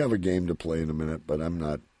England. We have a game to play in a minute, but I'm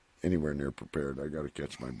not anywhere near prepared. I got to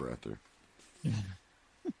catch my breath there.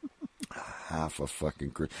 Half a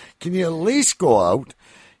fucking Christmas. Can you at least go out?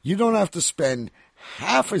 You don't have to spend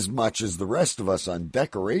half as much as the rest of us on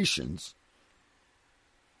decorations.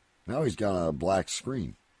 Now he's got a black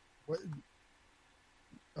screen. What?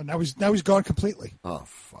 Oh, now he's gone completely. Oh,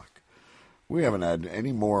 fuck. We haven't had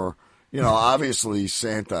any more. Obviously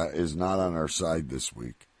Santa is not on our side this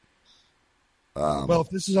week. Well, if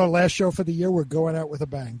this is our last show for the year, we're going out with a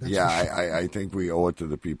bang. That's sure. I think we owe it to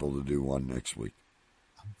the people to do one next week.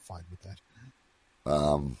 I'm fine with that.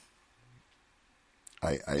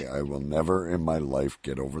 I will never in my life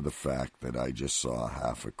get over the fact that I just saw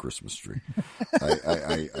half a Christmas tree.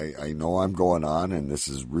 I know I'm going on, and this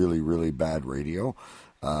is really, really bad radio,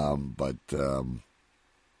 but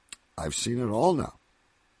I've seen it all now.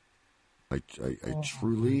 I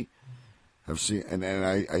truly have seen, and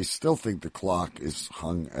I still think the clock is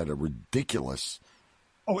hung at a ridiculous.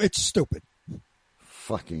 Oh, it's stupid.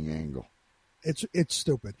 Fucking angle. It's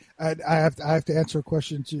stupid. And I have to answer a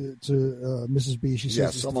question to Mrs. B. She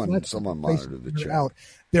says, someone monitored the chat. Out.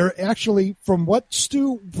 They're actually, from what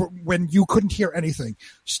Stu, when you couldn't hear anything,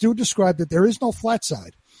 Stu described that there is no flat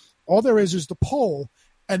side. All there is the pole,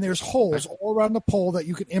 and there's holes all around the pole that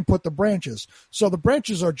you can input the branches. So the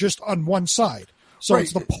branches are just on one side. So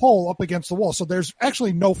It's the pole up against the wall. So there's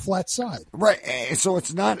actually no flat side. Right. So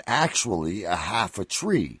it's not actually a half a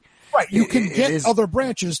tree. Right. You can get other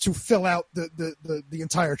branches to fill out the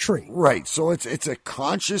entire tree. Right. So it's a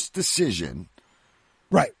conscious decision.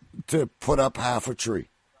 Right. To put up half a tree.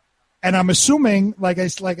 And I'm assuming, like I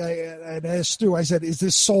asked Stu, I said, is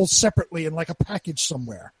this sold separately in like a package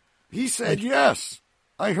somewhere? He said yes.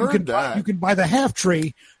 I heard that. You can buy the half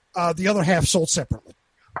tree, the other half sold separately.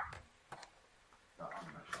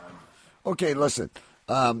 Okay, listen.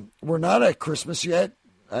 We're not at Christmas yet.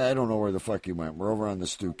 I don't know where the fuck you went. We're over on the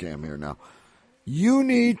Stu Cam here now. You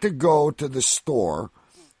need to go to the store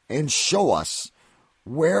and show us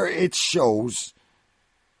where it shows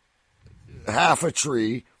half a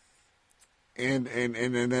tree, and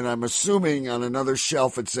then I'm assuming on another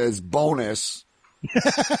shelf it says bonus.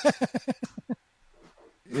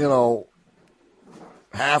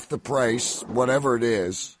 Half the price, whatever it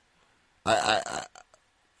is. I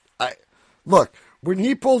look, when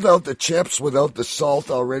he pulled out the chips without the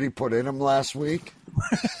salt already put in them last week,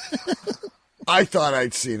 I thought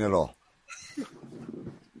I'd seen it all.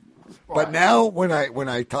 But now when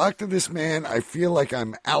I talk to this man, I feel like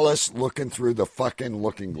I'm Alice looking through the fucking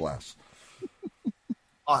looking glass.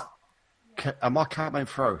 Am I coming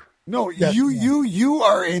through? No, you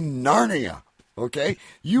are in Narnia, okay?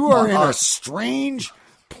 You are in a strange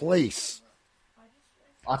place.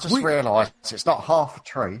 I just realised it's not half a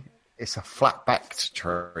tree. It's a flat-backed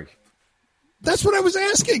tree. That's what I was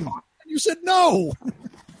asking. You said no.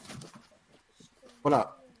 Well, no,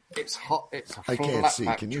 it's hot. It's a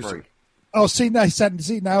flat-backed tree. Oh, see now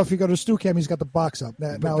if you go to Stu Cam, he's got the box up.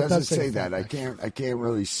 Now it doesn't say that. I can't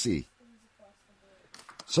really see.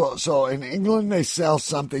 So in England they sell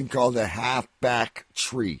something called a half-back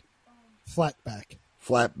tree.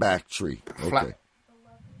 Flat-back tree. Okay.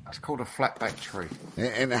 It's called a flat-back tree.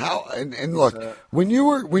 And how? And look, when you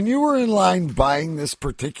were in line buying this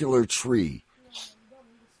particular tree,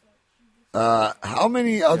 how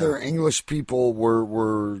many other English people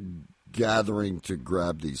were gathering to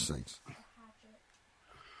grab these things?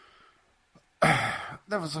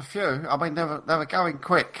 There was a few. I mean, they were going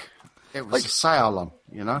quick. It was a sale on,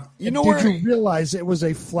 Did you realize it was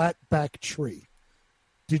a flat-back tree?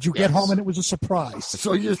 Did you get home and it was a surprise?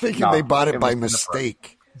 So you're thinking they bought it by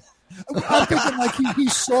mistake? I'm thinking like he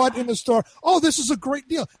saw it in the store. Oh, this is a great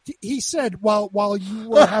deal. He said while you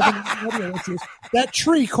were having audio issues, that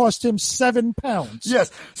tree cost him £7.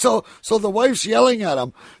 Yes. So the wife's yelling at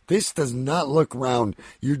him. This does not look round.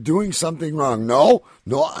 You're doing something wrong. No,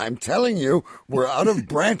 I'm telling you, we're out of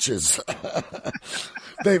branches.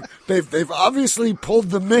 They've obviously pulled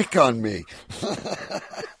the mick on me.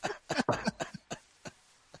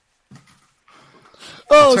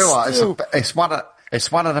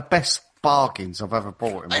 It's one of the best bargains I've ever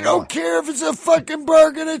bought in my life. I don't care if it's a fucking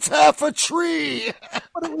bargain. It's half a tree.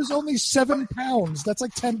 But it was only £7. That's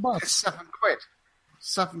like $10. £7.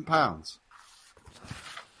 £7.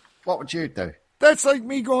 What would you do? That's like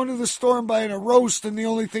me going to the store and buying a roast, and the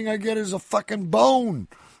only thing I get is a fucking bone.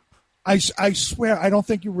 I swear, I don't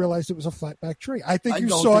think you realized it was a flatback tree. I think you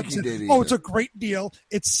saw it and said, oh, it's a great deal.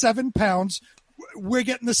 It's £7. We're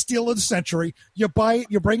getting the steal of the century. You buy it,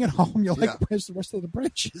 you bring it home, you're like, where's the rest of the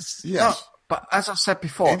branches? Yes. No, but as I said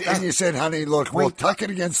before... And you said, honey, look, we'll tuck it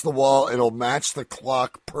against the wall. It'll match the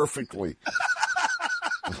clock perfectly.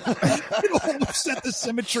 It'll offset the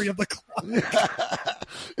symmetry of the clock.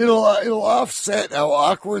 It'll offset how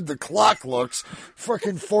awkward the clock looks.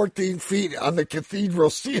 Fucking 14 feet on the cathedral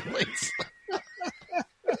ceilings.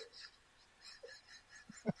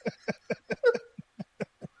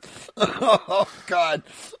 Oh, God.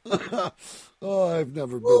 Oh, I've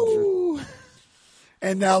never been through.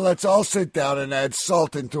 And now let's all sit down and add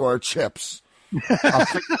salt into our chips.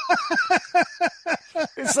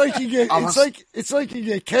 It's like you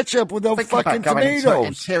get ketchup without fucking tomatoes.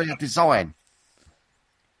 Interior design.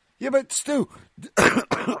 Yeah, but Stu,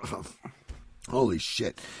 holy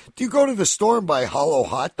shit! Do you go to the store and buy hollow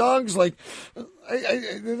hot dogs? Like,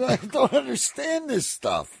 I don't understand this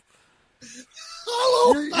stuff.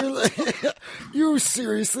 You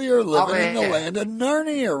seriously are living in the land of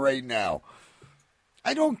Narnia right now.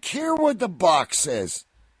 I don't care what the box says.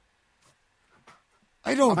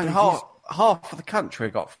 Half of the country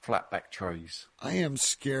got flatback trees. I am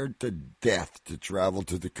scared to death to travel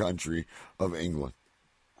to the country of England.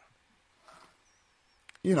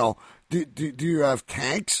 You know, do you have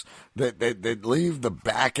tanks that leave the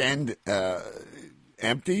back end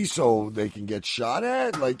empty so they can get shot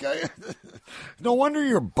at? Like, no wonder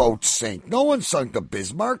your boat sank. No one sunk the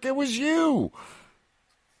Bismarck. It was you.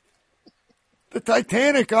 The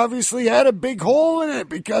Titanic obviously had a big hole in it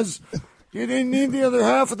because you didn't need the other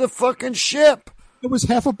half of the fucking ship. It was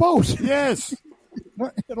half a boat. Yes.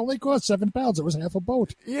 It only cost £7. It was half a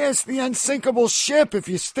boat. Yes, the unsinkable ship if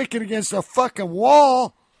you stick it against a fucking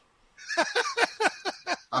wall.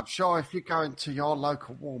 I'm sure if you go into your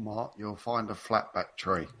local Walmart, you'll find a flatback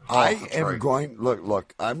tree. I'm going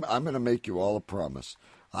to make you all a promise.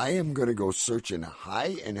 I am going to go searching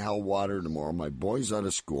high and hell water tomorrow. My boy's out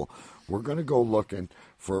of school. We're going to go looking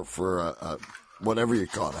for a whatever you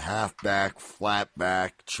call it, a halfback,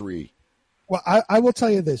 flatback tree. Well, I will tell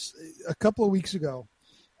you this. A couple of weeks ago,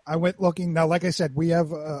 I went looking. Now, like I said, we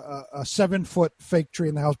have a 7-foot fake tree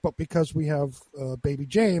in the house, but because we have baby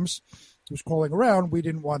James who's crawling around, we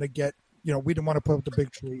didn't want to we didn't want to put up the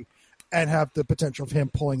big tree and have the potential of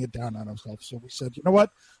him pulling it down on himself. So we said, you know what?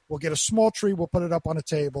 We'll get a small tree. We'll put it up on a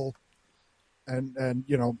table and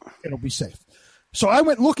it'll be safe. So I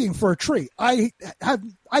went looking for a tree. I'd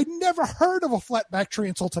never heard of a flatback tree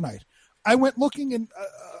until tonight. I went looking in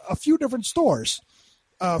a few different stores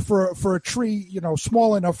for a tree,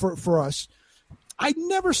 small enough for us. I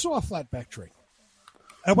never saw a flatback tree.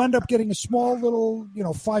 I wound up getting a small little,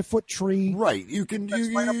 5-foot tree. Right. You can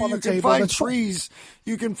find trees.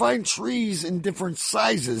 You can find trees in different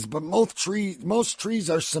sizes, but most trees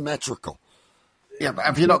are symmetrical. Yeah, but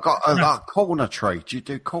have you not got a corner tree? Do you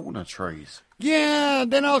do corner trees? Yeah,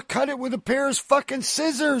 then I'll cut it with a pair of fucking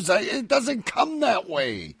scissors. It doesn't come that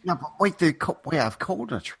way. No, but we have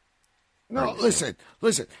corner trees. No, listen.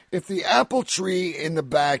 If the apple tree in the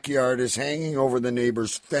backyard is hanging over the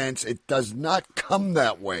neighbor's fence, it does not come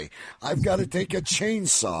that way. I've got to take a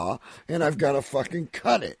chainsaw and I've got to fucking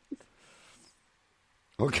cut it.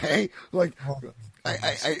 Okay? Like,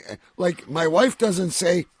 like my wife doesn't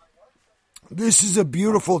say, this is a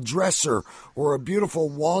beautiful dresser or a beautiful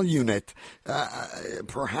wall unit.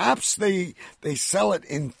 Perhaps they sell it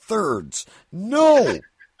in thirds. No.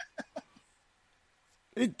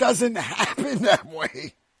 It doesn't happen that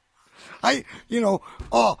way. I'd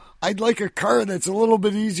like a car that's a little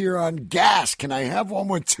bit easier on gas. Can I have one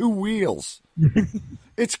with 2 wheels?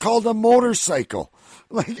 It's called a motorcycle.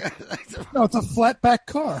 No, it's a flatback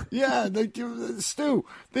car. Yeah, Stu,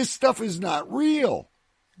 this stuff is not real.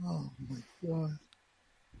 Oh my God!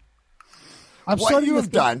 What you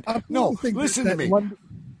have done? No, listen to me,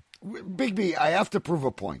 Big B. I have to prove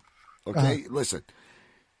a point. Okay, listen.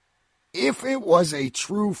 If it was a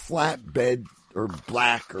true flatbed or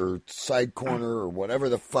black or side corner or whatever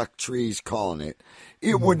the fuck tree's calling it,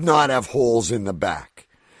 it would not have holes in the back.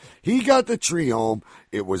 He got the tree home.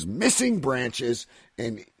 It was missing branches,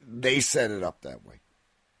 and they set it up that way.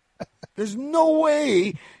 There's no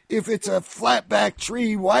way, if it's a flat back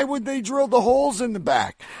tree, why would they drill the holes in the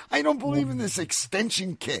back? I don't believe in this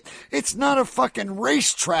extension kit. It's not a fucking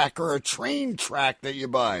racetrack or a train track that you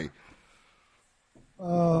buy.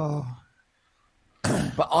 But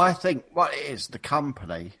I think what it is, the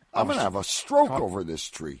company... I'm going to have a stroke over this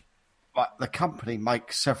tree. But the company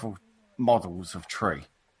makes several models of tree.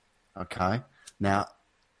 Okay? Now,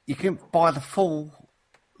 you can buy the full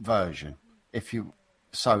version if you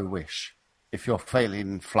so wish. If you're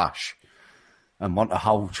feeling flush and want a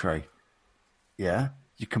whole tree. Yeah?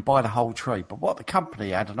 You can buy the whole tree. But what the company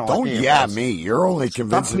had an idea was, me. You're only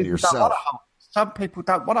convincing yourself. Some people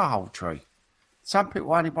don't want a whole tree. Some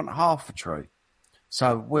people only want half a tree.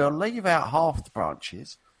 So we'll leave out half the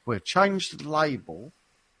branches. We'll change the label.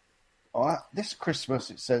 All right. This Christmas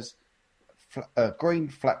it says green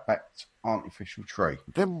flat-backed artificial tree.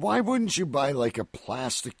 Then why wouldn't you buy like a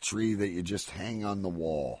plastic tree that you just hang on the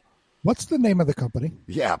wall? What's the name of the company?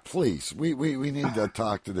 Yeah, please. We need to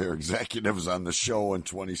talk to their executives on the show in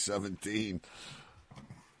 2017.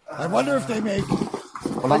 I wonder if they make...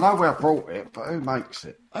 Well, I know where I brought it, but who makes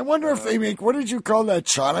it? I wonder if they make... What did you call that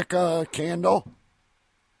Chanukah candle?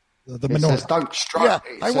 The menorah. Says, don't strike. Yeah,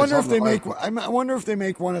 I wonder if they make... I wonder if they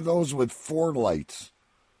make one of those with 4 lights.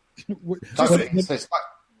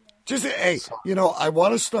 Hey, I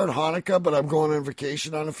want to start Hanukkah, but I'm going on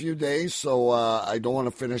vacation on a few days, so I don't want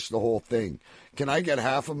to finish the whole thing. Can I get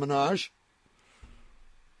half a Menage?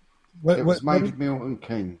 It was made in Milton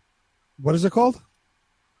Keynes. What is it called?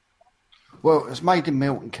 Well, it's made in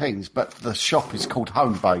Milton Keynes, but the shop is called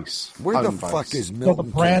Home Base. Where the fuck is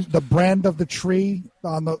Milton Keynes? The brand of the tree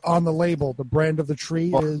on the label. The brand of the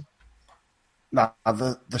tree is. No,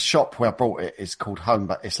 the shop where I bought it is called Home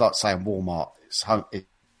Base. It's like saying Walmart.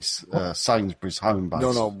 It's Sainsbury's Home Base.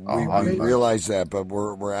 No, we realize that, but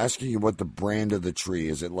we're asking you what the brand of the tree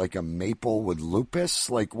is. It like a maple with lupus?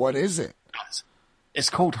 Like, what is it? It's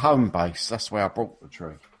called Home Base. That's where I bought the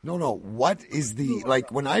tree. No. What is the like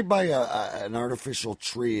when I buy an artificial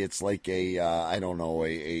tree? It's like an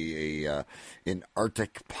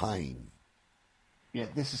Arctic pine. Yeah,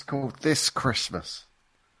 this is called This Christmas.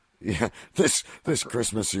 Yeah, this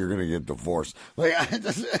Christmas you're gonna get divorced. Like I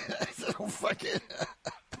don't fucking.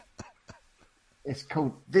 It's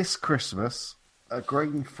called This Christmas, a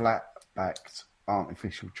green flat-backed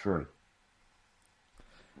artificial tree.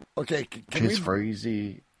 Okay, which is for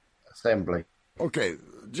easy assembly. Okay,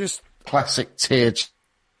 just classic tiered.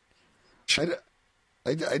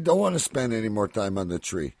 I don't want to spend any more time on the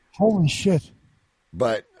tree. Holy shit!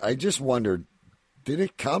 But I just wondered, did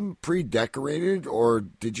it come pre-decorated, or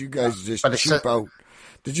did you guys just cheap out?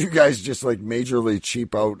 Did you guys just like majorly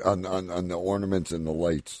cheap out on the ornaments and the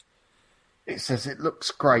lights? It says it looks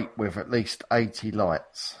great with at least 80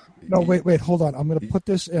 lights. No, wait, hold on. I'm going to put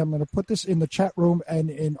this in the chat room and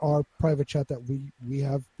in our private chat that we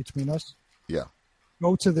have between us. Yeah.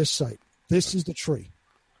 Go to this site. This is the tree.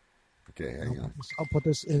 Okay, hang on. I'll put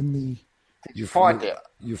this in the. Did you find it?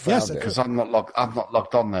 You found it because I'm not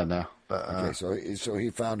logged on there now. But, okay, so he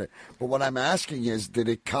found it. But what I'm asking is, did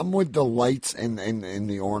it come with the lights and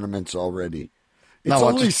the ornaments already? It's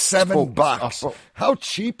only $7. How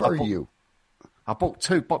cheap are you? I bought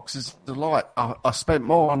 2 boxes of light. I spent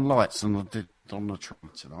more on lights than I did on the tree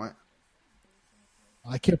tonight.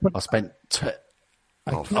 I can't put. I spent.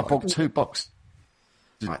 I bought 2 boxes.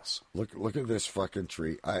 Lights. Look at this fucking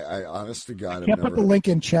tree. I honest to God, I can't put the link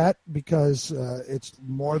in chat because it's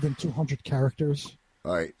more than 200 characters.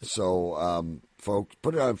 All right, so folks,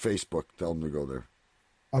 put it on Facebook. Tell them to go there.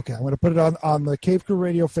 Okay, I'm going to put it on the Cave Crew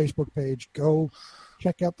Radio Facebook page. Go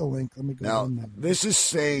check out the link. Let me go. Now, this is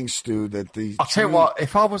saying, Stu, that the. I'll tell you what.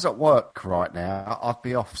 If I was at work right now, I'd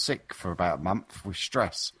be off sick for about a month with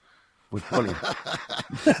stress, with bullying.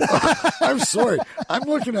 I'm sorry. I'm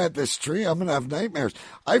looking at this tree. I'm going to have nightmares.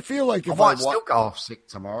 I feel like if I might still go off sick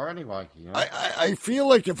tomorrow anyway. You know? I feel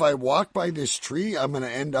like if I walk by this tree, I'm going to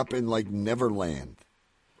end up in like Neverland.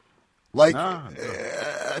 Like,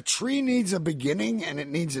 a tree needs a beginning and it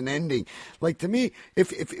needs an ending. Like, to me,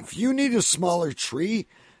 if you need a smaller tree,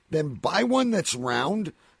 then buy one that's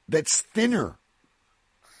round, that's thinner.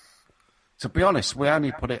 To be honest, we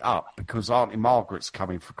only put it up because Auntie Margaret's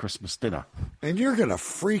coming for Christmas dinner. And you're going to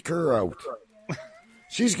freak her out.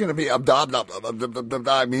 She's going to be, I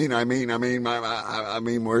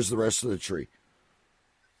mean, where's the rest of the tree?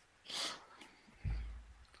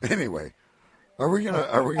 Anyway, are we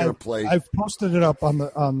gonna play? I've posted it up on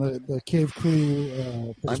the Cave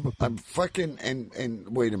Crew. I'm fucking and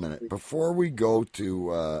wait a minute before we go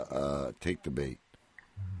to take the bait.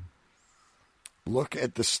 Look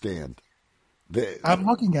at the stand. I'm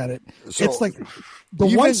looking at it. So it's like the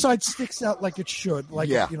one side sticks out like it should, like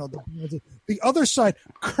the other side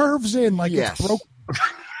curves in like it's broken.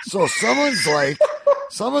 So someone's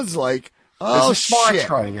like, oh shit.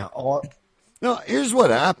 No, here's what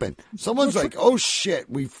happened. Someone's like, oh shit,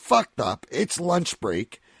 we fucked up. It's lunch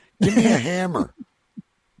break. Give me a hammer.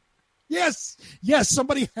 Yes,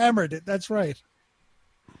 somebody hammered it. That's right.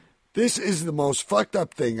 This is the most fucked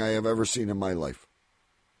up thing I have ever seen in my life.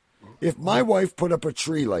 If my wife put up a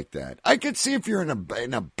tree like that, I could see if you're in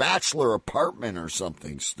a bachelor apartment or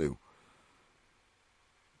something, Stu.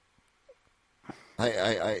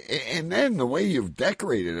 And then the way you've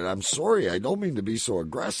decorated it, I'm sorry, I don't mean to be so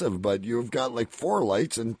aggressive, but you've got like 4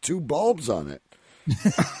 lights and 2 bulbs on it.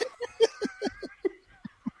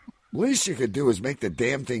 Least you could do is make the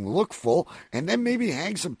damn thing look full, and then maybe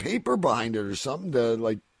hang some paper behind it or something to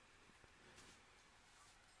like.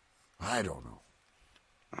 I don't know.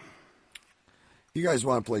 You guys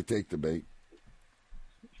want to play Take the Bait?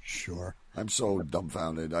 Sure. I'm so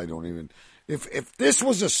dumbfounded. I don't even. If this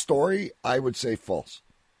was a story, I would say false.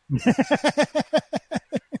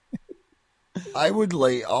 I would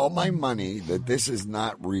lay all my money that this is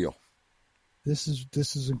not real. This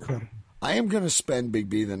is incredible. I am going to spend, Big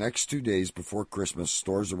B, the next 2 days before Christmas,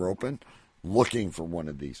 stores are open, looking for one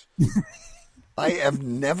of these. I have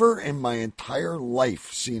never in my entire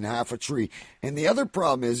life seen half a tree. And the other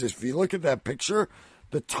problem is if you look at that picture,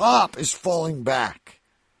 the top is falling back.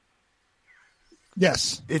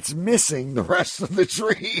 Yes. It's missing the rest of the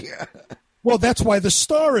tree. Well, that's why the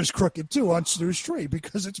star is crooked, too, on Stu's tree,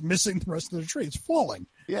 because it's missing the rest of the tree. It's falling.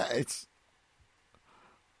 Yeah, it's...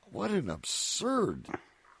 What an absurd...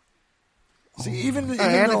 See, even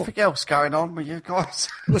anything else going on with you guys?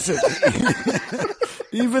 Listen,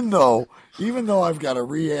 even though I've got to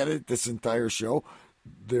re-edit this entire show,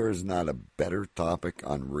 there is not a better topic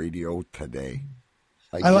on radio today.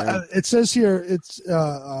 It says here, it's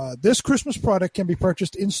this Christmas product can be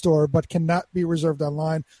purchased in store, but cannot be reserved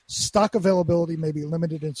online. Stock availability may be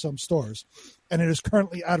limited in some stores, and it is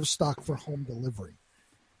currently out of stock for home delivery.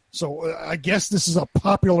 So I guess this is a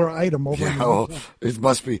popular item over. Yeah, well, it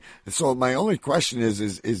must be. So my only question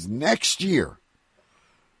is next year.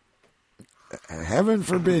 Heaven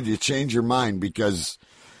forbid you change your mind, because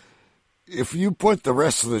if you put the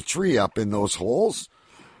rest of the tree up in those holes,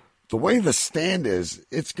 the way the stand is,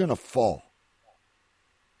 it's going to fall.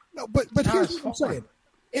 No, but here's what I'm saying.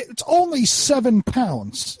 It's only 7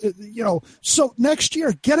 pounds. So next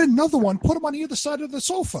year, get another one. Put them on either side of the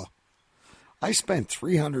sofa. I spent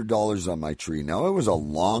 $300 on my tree. Now, it was a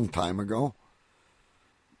long time ago,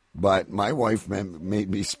 but my wife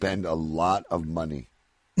made me spend a lot of money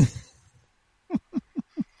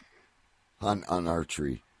on our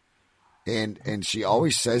tree. And she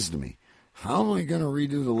always says to me, how am I going to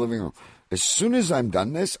redo the living room? As soon as I'm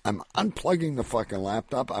done this, I'm unplugging the fucking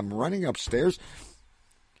laptop. I'm running upstairs.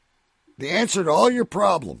 The answer to all your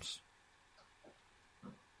problems.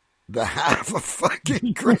 The half a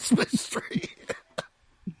fucking Christmas tree.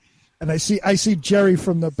 And I see Jerry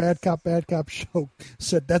from the Bad Cop show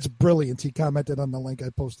said that's brilliant. He commented on the link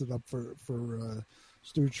I posted up for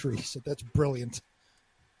Stu Tree. He said that's brilliant.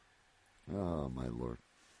 Oh my Lord.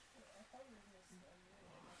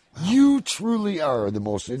 You truly are the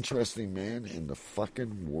most interesting man in the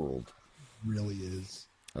fucking world. Really is.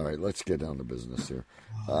 All right, let's get down to business here.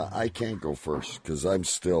 I can't go first because I'm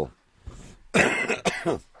still...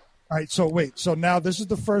 All right, so wait. So now this is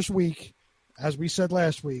the first week, as we said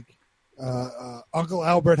last week. Uncle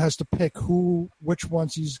Albert has to pick which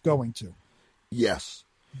ones he's going to. Yes.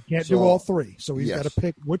 He can't do all 3, so he's got to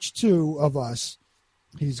pick which 2 of us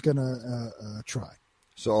he's going to try.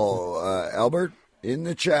 So, Albert, in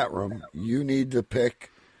the chat room, you need to pick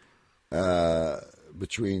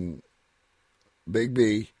between Big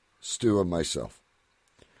B, Stu, and myself.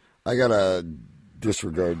 I got to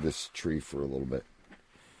disregard this tree for a little bit.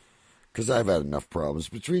 Because I've had enough problems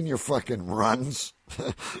between your fucking runs.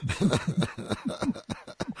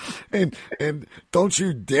 and don't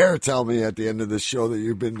you dare tell me at the end of the show that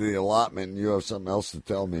you've been to the allotment and you have something else to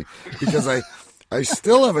tell me. Because I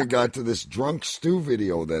still haven't got to this drunk stew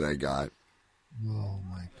video that I got. Oh,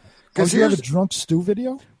 my God. Because you have a drunk stew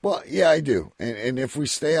video? Well, yeah, I do. And if we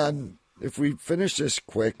finish this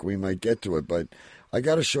quick, we might get to it. But I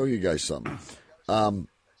got to show you guys something.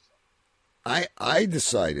 I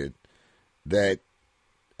decided that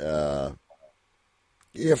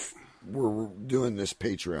if we're doing this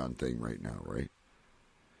Patreon thing right now, right?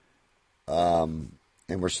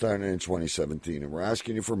 And we're starting in 2017, and we're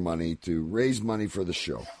asking you for money to raise money for the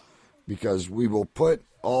show, because we will put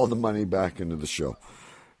all the money back into the show.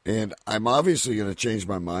 And I'm obviously going to change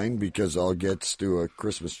my mind, because I'll get Stu a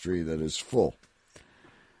Christmas tree that is full.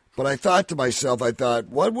 But I thought to myself,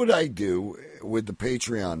 what would I do with the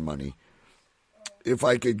Patreon money if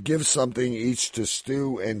I could give something each to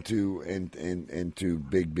Stu and to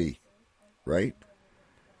Big B, right?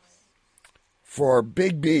 For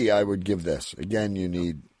Big B, I would give this. Again, you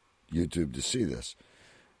need YouTube to see this.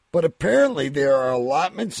 But apparently there are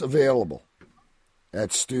allotments available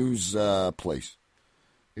at Stu's place,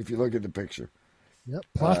 if you look at the picture. Yep,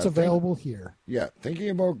 plots available here. Yeah, thinking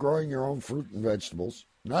about growing your own fruit and vegetables.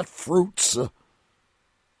 Not fruits.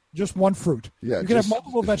 Just one fruit. Yeah, you can have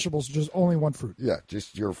multiple vegetables, just only one fruit. Yeah,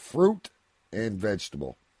 just your fruit and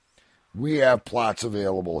vegetable. We have plots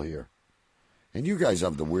available here. And you guys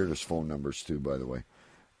have the weirdest phone numbers, too, by the way.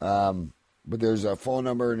 But there's a phone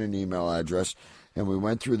number and an email address, and we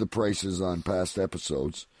went through the prices on past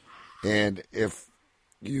episodes. And if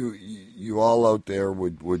you all out there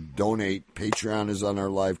would donate, Patreon is on our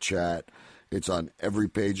live chat. It's on every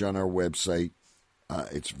page on our website.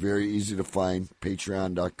 It's very easy to find,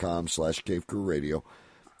 patreon.com/CaveCrewRadio.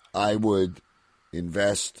 I would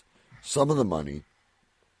invest some of the money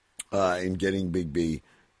in getting Big B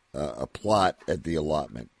a plot at the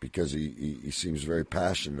allotment, because he seems very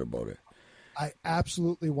passionate about it. I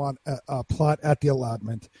absolutely want a plot at the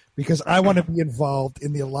allotment, because I want to be involved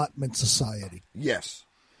in the allotment society. Yes.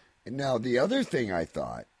 Now, the other thing I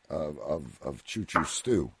thought of Choo Choo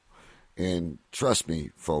Stew, and trust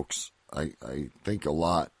me, folks, I think a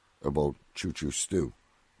lot about Choo Choo Stew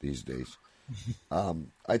these days.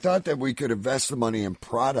 I thought that we could invest the money in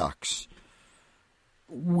products,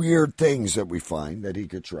 weird things that we find that he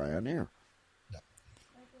could try on air.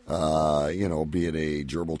 Be it a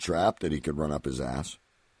gerbil trap that he could run up his ass.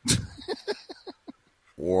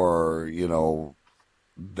 Or,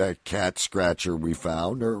 that cat scratcher we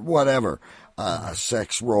found, or whatever. A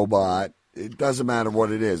sex robot. It doesn't matter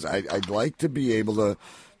what it is. I'd like to be able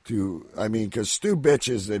because Stu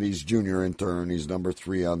bitches that he's junior intern, he's number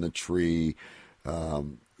 3 on the tree.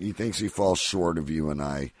 He thinks he falls short of you and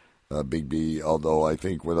I, Big B, although I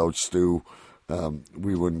think without Stu,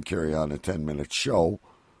 we wouldn't carry on a 10-minute show.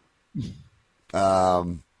 He's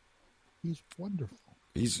wonderful.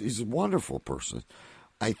 He's a wonderful person.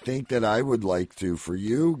 I think that I would like to, for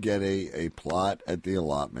you, get a plot at the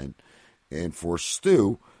allotment, and for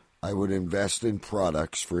Stu, I would invest in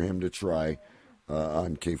products for him to try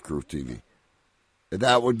on Cave Crew TV.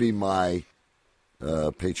 That would be my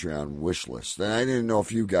Patreon wish list. And I didn't know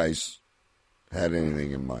if you guys had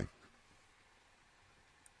anything in mind.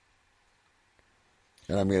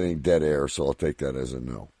 And I'm getting dead air, so I'll take that as a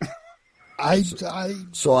no.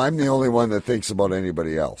 So I'm the only one that thinks about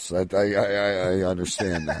anybody else. I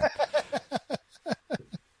understand that.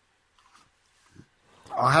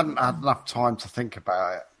 I hadn't had enough time to think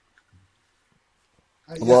about it.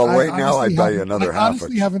 Well, right now I'd buy you another half. I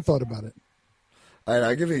honestly haven't thought about it. All right,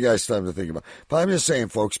 I'll give you guys time to think about it. But I'm just saying,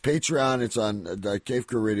 folks, Patreon, it's on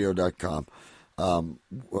cavecrewradio.com.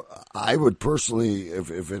 I would personally,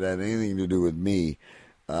 if it had anything to do with me,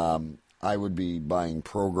 I would be buying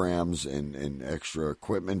programs and extra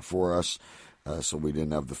equipment for us, so we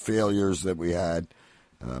didn't have the failures that we had,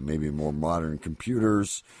 maybe more modern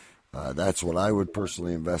computers. That's what I would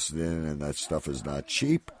personally invest in, and that stuff is not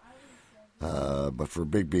cheap. But for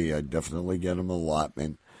Big B, I'd definitely get him an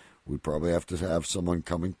allotment. We'd probably have to have someone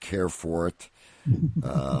come and care for it.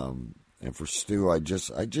 And for Stu, I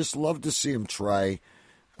just love to see him try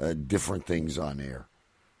different things on air.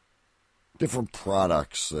 Different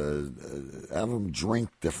products, have him drink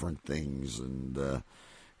different things and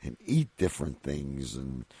eat different things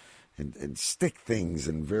and stick things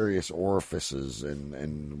in various orifices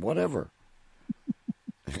and whatever.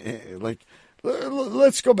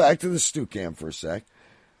 Let's go back to the stew cam for a sec.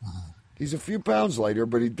 He's a few pounds lighter,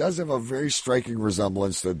 but he does have a very striking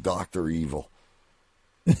resemblance to Dr. Evil.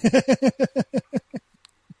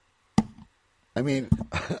 I mean,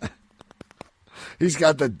 he's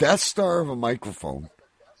got the Death Star of a microphone.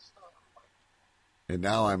 And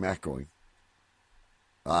now I'm echoing.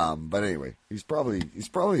 But anyway, he's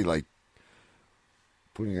probably like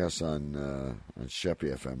putting us on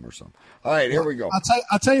Sheppy FM or something. All right, here we go.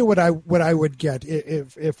 I'll tell you what I would get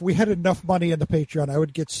if we had enough money in the Patreon. I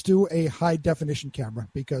would get Stu a high definition camera,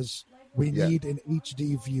 because we need an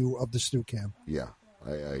HD view of the Stu cam. Yeah,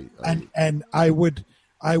 and I would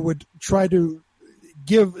try to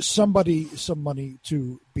give somebody some money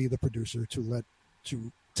to be the producer to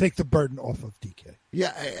take the burden off of DK.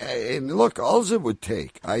 Yeah, and look, all it would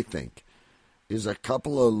take, I think, is a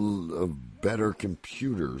couple of better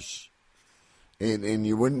computers, and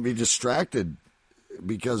you wouldn't be distracted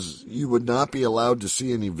because you would not be allowed to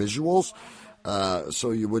see any visuals, so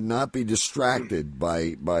you would not be distracted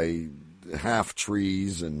by half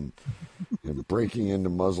trees and breaking into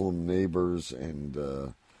Muslim neighbors and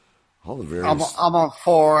all the various... I'm on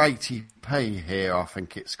 480p here, I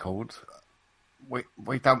think it's called. We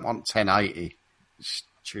don't want 1080.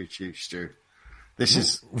 Choo, Stu. This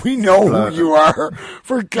is... We know who you are,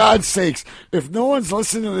 for God's sakes. If no one's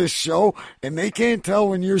listening to this show and they can't tell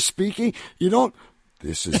when you're speaking, you don't...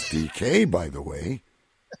 This is DK, by the way.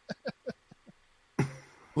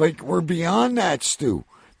 Like, we're beyond that, Stu.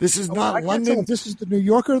 This is not London. If this is the New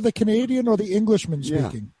Yorker, the Canadian, or the Englishman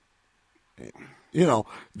speaking. Yeah. You know,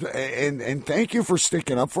 and thank you for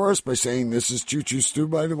sticking up for us by saying this is Choo Choo Stu,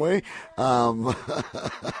 by the way.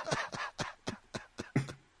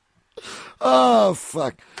 Oh,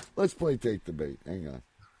 fuck. Let's play Take the Bait. Hang on.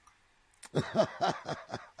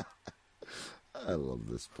 I love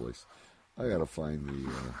this place. I got to find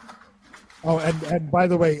the... Oh, and by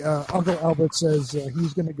the way, Uncle Albert says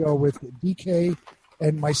he's going to go with DK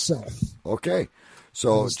and myself. Okay.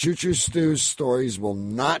 So Choo Choo Stu's stories will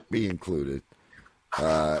not be included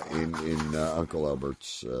in Uncle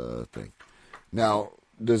Albert's thing. Now,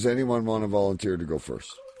 does anyone want to volunteer to go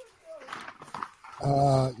first?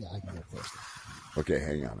 Yeah, I can go first. Okay,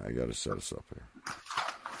 hang on. I got to set us up here.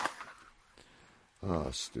 Oh,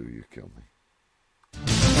 Stu, you kill me.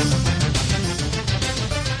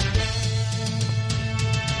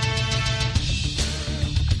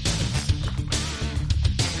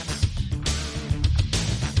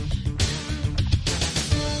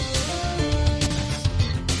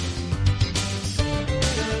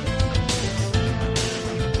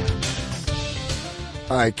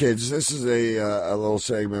 All right, kids. This is a little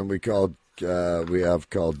segment we have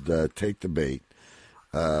called Take the Bait.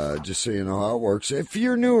 Just so you know how it works. If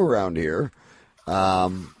you're new around here,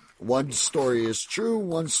 one story is true,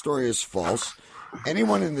 one story is false.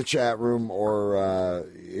 Anyone in the chat room, or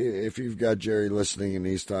if you've got Jerry listening and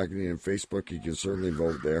he's talking to you on Facebook, you can certainly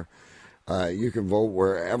vote there. You can vote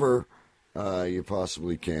wherever you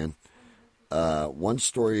possibly can. One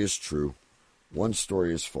story is true, one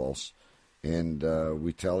story is false. And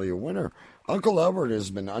we tally a winner. Uncle Albert has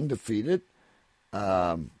been undefeated,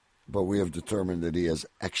 but we have determined that he has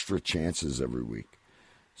extra chances every week.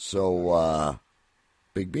 So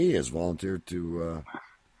Big B has volunteered to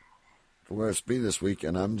let us be this week,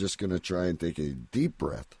 and I'm just going to try and take a deep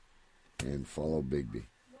breath and follow Big B.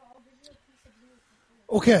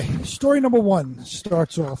 Okay, story number one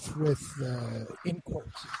starts off with, in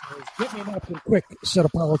quotes, "Get me an update quick," said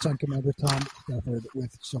Apollo 10 Commander Tom Stafford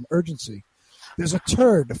with some urgency. "There's a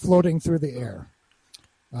turd floating through the air."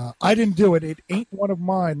 "I didn't do it. It ain't one of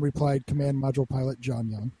mine," replied Command Module Pilot John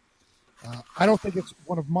Young. "I don't think it's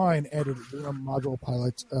one of mine," added Interim Module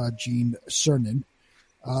Pilot Gene Cernan.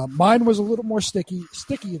 "Mine was a little more sticky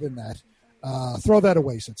than that. Throw that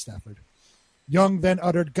away," said Stafford. Young then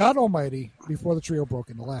uttered, "God Almighty," before the trio broke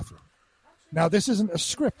into laughter. Now, this isn't a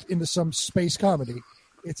script into some space comedy.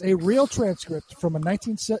 It's a real transcript from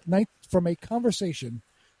a conversation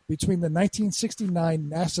between the 1969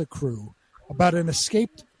 NASA crew about an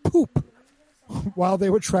escaped poop while they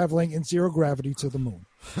were traveling in zero gravity to the moon.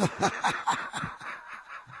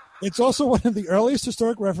 It's also one of the earliest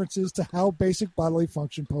historic references to how basic bodily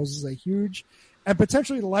function poses a huge and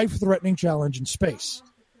potentially life-threatening challenge in space.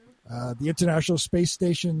 The International Space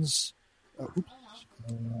Station's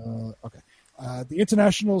the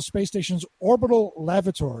International Space Station's orbital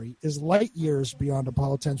lavatory is light years beyond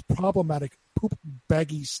Apollo 10's problematic poop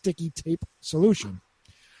baggy sticky tape solution.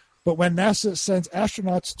 But when NASA sends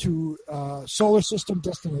astronauts to solar system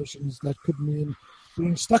destinations that could mean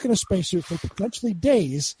being stuck in a spacesuit for potentially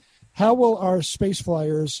days, how will our space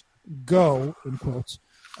flyers go, in quotes,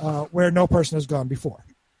 where no person has gone before?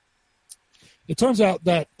 It turns out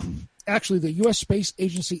that actually the U.S. Space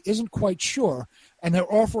Agency isn't quite sure, and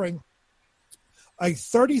they're offering a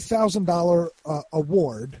 $30,000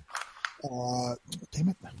 award. Damn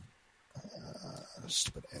it.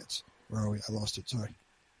 Stupid ads. Where are we? I lost it. Sorry.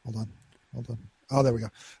 Hold on. Oh, there we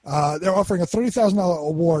go. They're offering a $30,000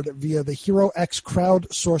 award via the Hero X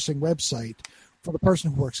crowdsourcing website for the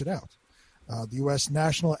person who works it out. The U.S.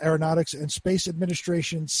 National Aeronautics and Space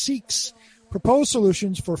Administration seeks proposed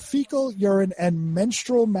solutions for fecal, urine, and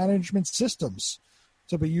menstrual management systems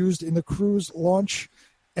to be used in the crew's launch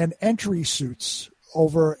and entry suits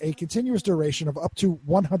over a continuous duration of up to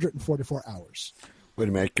 144 hours. Wait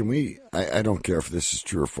a minute. Can we, I don't care if this is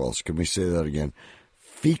true or false. Can we say that again?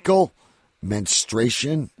 fecal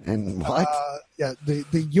menstruation and what?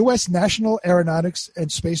 The U.S. National Aeronautics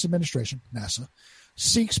and Space Administration, NASA,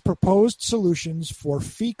 seeks proposed solutions for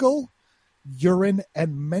fecal, urine,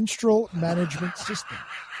 and menstrual management systems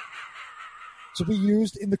to be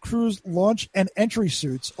used in the crew's launch and entry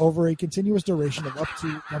suits over a continuous duration of up to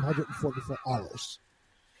 144 hours.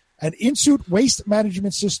 An in-suit waste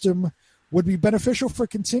management system would be beneficial for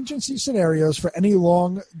contingency scenarios for any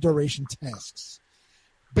long-duration tasks.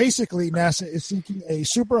 Basically, NASA is seeking a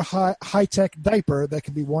super high-tech diaper that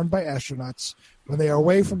can be worn by astronauts when they are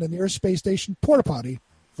away from the nearest space station porta potty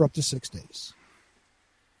for up to 6 days.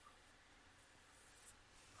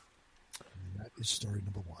 And that is story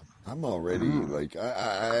number one. I'm already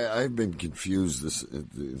I've been confused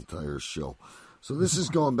the entire show. So this is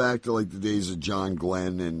going back to like the days of John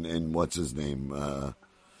Glenn and what's his name,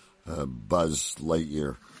 Buzz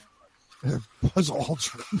Lightyear. Buzz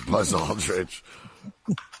Aldrin. Buzz Aldrich.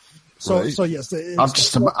 So Right? so yes,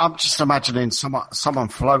 I'm just imagining someone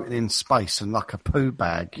floating in space in like a poo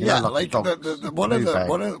bag. You know, like a dog's one poo bag.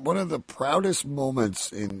 of the proudest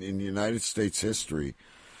moments in United States history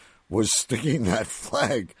was sticking that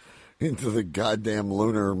flag into the goddamn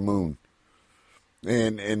lunar moon.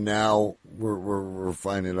 And now we're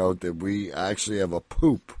finding out that we actually have a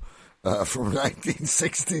poop from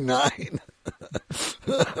 1969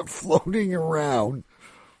 floating around.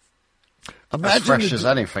 As fresh as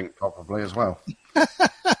anything, probably, as well.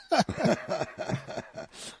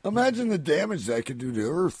 Imagine the damage that could do to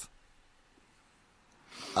Earth.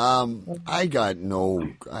 I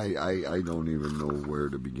don't even know where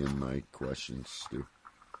to begin my questions, Stu.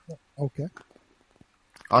 Okay.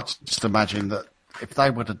 I just imagine that if they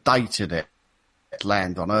would have dated it, it'd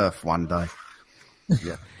land on Earth one day.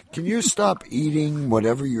 Yeah. Can you stop eating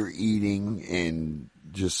whatever you're eating and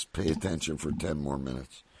just pay attention for 10 more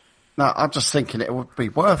minutes? No, I'm just thinking it would be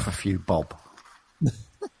worth a few bob.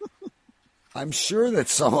 I'm sure that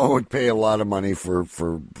someone would pay a lot of money for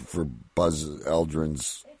Buzz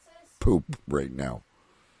Aldrin's poop right now.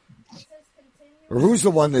 Or who's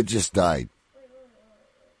the one that just died?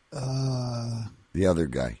 The other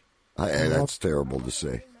guy. That's terrible to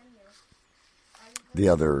say. The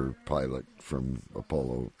other pilot from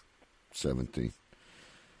Apollo 17.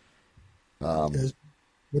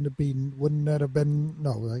 Wouldn't that have been?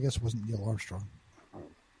 No, I guess it wasn't Neil Armstrong.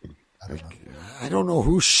 I don't know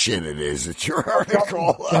whose shit it is. It's your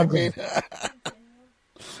article. I mean,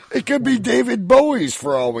 it could be David Bowie's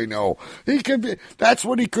for all we know. He could be. That's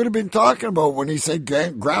what he could have been talking about when he said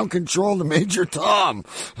ground control to Major Tom.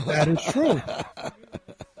 That is true.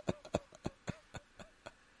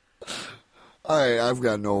 All right, I've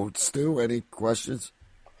got no. Stu, any questions?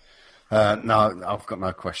 No, I've got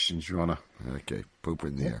no questions, Your Honor. Okay, poop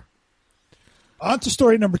in the air. On to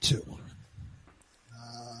story number two.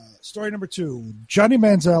 Story number two. Johnny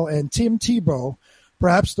Manziel and Tim Tebow,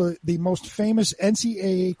 perhaps the most famous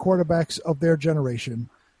NCAA quarterbacks of their generation.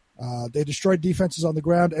 They destroyed defenses on the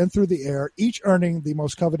ground and through the air, each earning the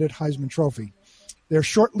most coveted Heisman Trophy. Their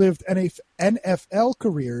short-lived NFL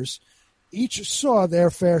careers each saw their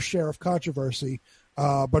fair share of controversy,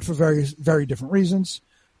 but for very, very different reasons.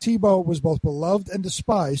 Tebow was both beloved and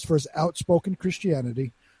despised for his outspoken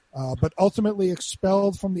Christianity, but ultimately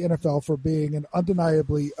expelled from the NFL for being an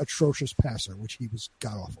undeniably atrocious passer, which he was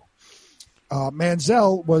god-awful.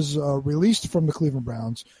 Manziel was released from the Cleveland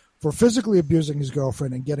Browns for physically abusing his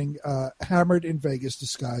girlfriend and getting hammered in Vegas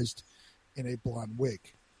disguised in a blonde wig.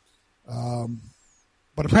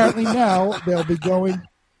 But apparently now they'll be going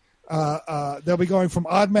from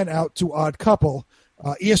Odd Men Out to Odd Couple.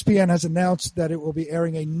 ESPN has announced that it will be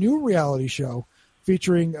airing a new reality show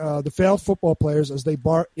featuring the failed football players as they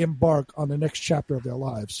embark on the next chapter of their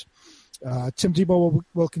lives. Tim Tebow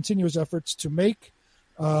will continue his efforts to make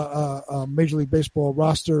a Major League Baseball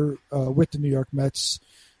roster with the New York Mets,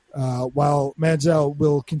 while Manziel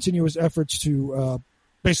will continue his efforts to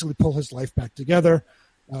basically pull his life back together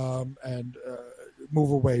and move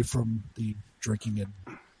away from the drinking and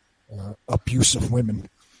abuse of women.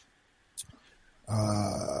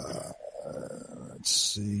 Let's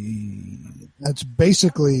see. That's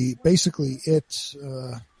basically it.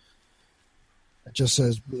 It just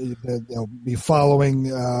says they'll be following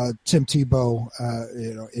Tim Tebow,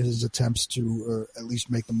 in his attempts to at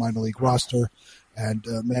least make the minor league roster, and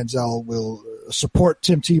Manziel will support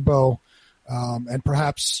Tim Tebow, and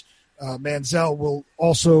perhaps Manziel will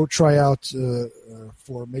also try out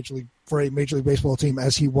for a Major League Baseball team,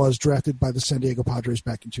 as he was drafted by the San Diego Padres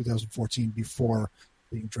back in 2014 before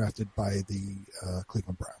being drafted by the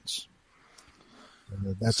Cleveland Browns.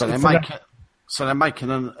 So they're making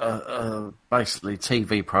a basically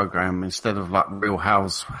TV program instead of like Real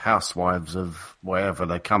Housewives of wherever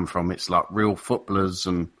they come from. It's like real footballers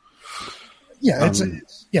and it's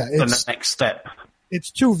the next step.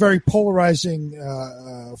 It's two very polarizing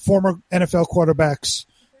former NFL quarterbacks,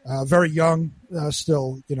 very young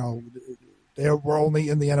still. They were only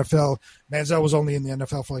in the NFL. Manziel was only in the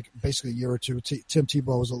NFL for like basically a year or two. Tim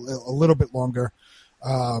Tebow was a little bit longer.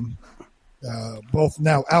 Both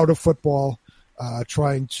now out of football.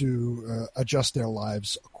 Trying to adjust their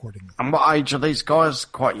lives accordingly. And what age are these guys?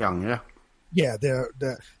 Quite young, yeah? Yeah, they're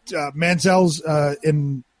Manziel's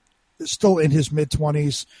still in his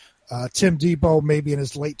mid-20s. Tim Tebow maybe in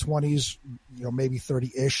his late 20s, maybe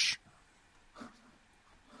 30-ish.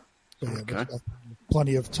 So, yeah, okay.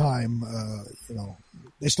 Plenty of time.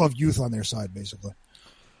 They still have youth on their side, basically.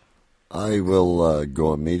 I will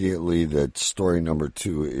go immediately that story number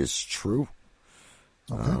 2 is true.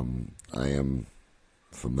 Okay. I am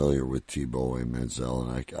familiar with Tebow and Manziel,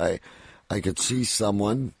 and I could see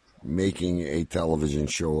someone making a television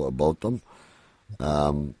show about them.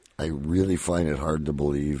 I really find it hard to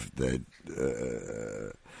believe that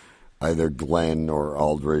either Glenn or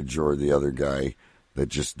Aldridge or the other guy that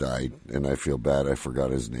just died, and I feel bad, I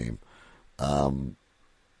forgot his name,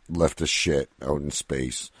 left a shit out in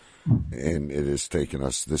space, and it has taken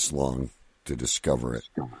us this long to discover it.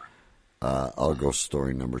 I'll go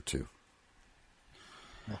story number 2.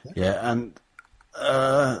 Yeah, and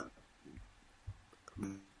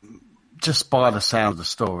just by the sound of the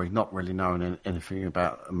story, not really knowing anything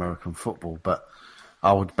about American football, but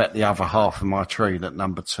I would bet the other half of my tree that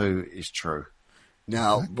number 2 is true.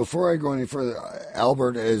 Now, before I go any further,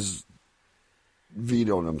 Albert has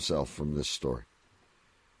vetoed himself from this story.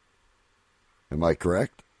 Am I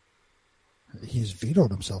correct? He's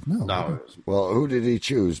vetoed himself. No. Well, who did he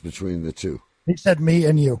choose between the two? He said me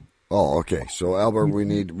and you. Oh, okay. So, Albert, we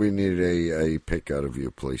need a pick out of you,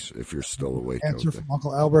 please, if you're still awake. Answer from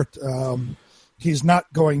Uncle Albert. He's not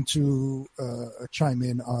going to chime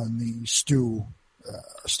in on the Stu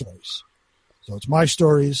stories. So it's my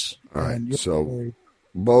stories. All right. And your So story.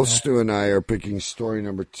 Both Stu and I are picking story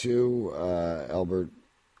number 2. Albert,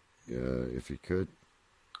 if you could.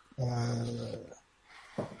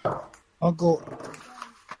 Uncle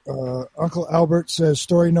Albert says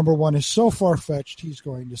story number 1 is so far-fetched, he's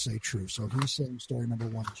going to say true. So he's saying story number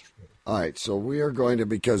 1 is true. All right, so we are going to,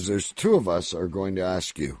 because there's 2 of us, are going to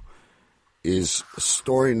ask you, is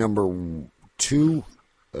story number 2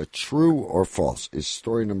 true or false? Is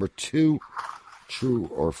story number 2 true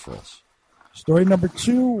or false? Story number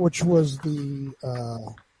 2, which was the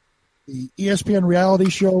ESPN reality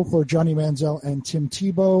show for Johnny Manziel and Tim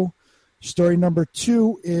Tebow. Story number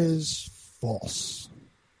 2 is false.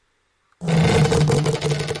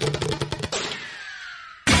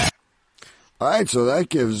 All right, so that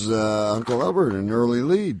gives Uncle Albert an early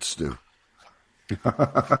lead, Stu.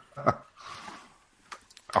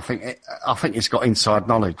 I think it's got inside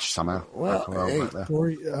knowledge somehow. Well,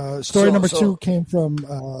 story number 2 came from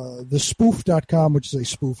thespoof.com, which is a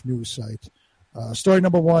spoof news site. Story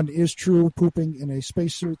number 1 is true, pooping in a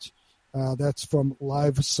spacesuit. That's from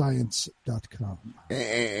livescience.com.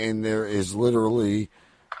 And there is literally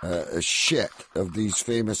a shit of these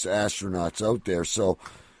famous astronauts out there. So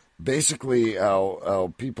basically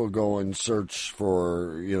how people go and search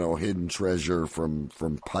for, hidden treasure from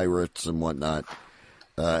pirates and whatnot.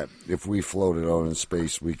 If we floated out in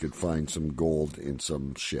space, we could find some gold in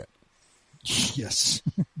some shit. Yes.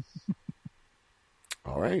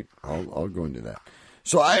 All right. I'll go into that.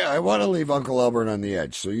 So I want to leave Uncle Albert on the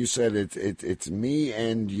edge. So you said it's me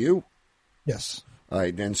and you? Yes. All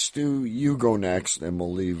right, then Stu, you go next, and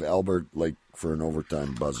we'll leave Albert for an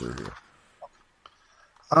overtime buzzer here.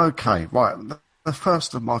 Okay, right. The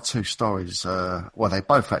first of my 2 stories, they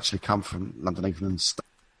both actually come from London Evening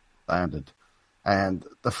Standard. And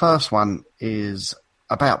the first one is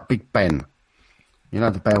about Big Ben. You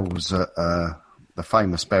know the bells, the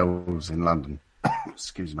famous bells in London.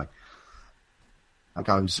 Excuse me. It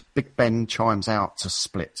goes, Big Ben chimes out to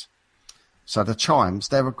split. So the chimes,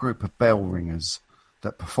 they're a group of bell ringers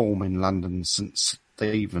that perform in London's St.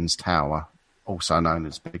 Stephen's Tower, also known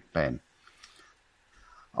as Big Ben,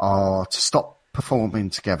 are to stop performing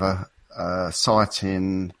together,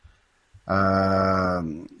 citing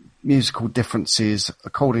musical differences.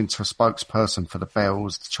 According to a spokesperson for the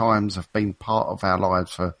bells, the chimes have been part of our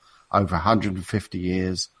lives for over 150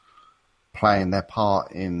 years, playing their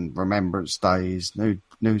part in Remembrance Days,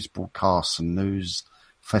 news broadcasts and news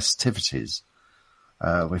festivities,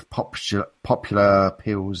 with popular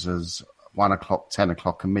appeals as 1 o'clock, 10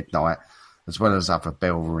 o'clock and midnight, as well as other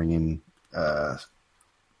bell ringing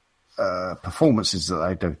performances that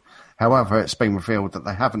they do. However, it's been revealed that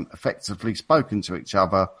they haven't effectively spoken to each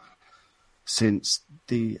other since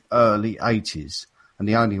the early 80s, and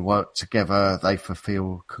the only work together they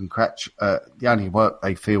fulfill the only work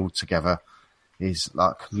they feel together is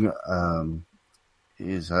like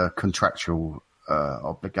contractual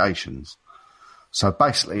obligations. So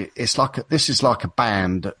basically, this is like a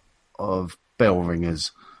band of bell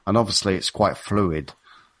ringers, and obviously it's quite fluid.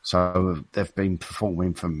 So they've been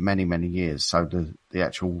performing for many, many years. So the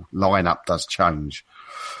actual lineup does change.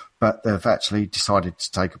 But they've actually decided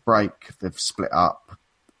to take a break. They've split up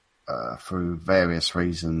through various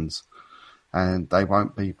reasons. And they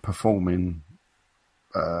won't be performing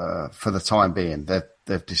for the time being.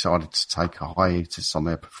 They've decided to take a hiatus on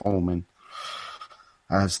their performing,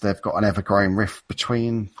 as they've got an evergreen rift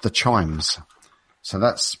between the chimes. So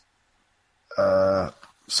that's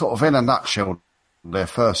sort of in a nutshell their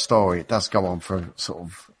first story. It does go on for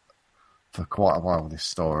quite a while, this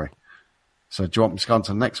story. So do you want me to go on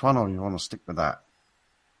to the next one, or you want to stick with that?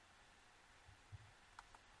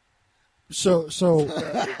 So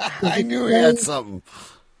I knew he had something.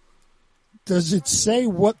 Does it say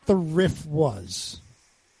what the riff was?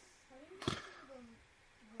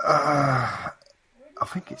 I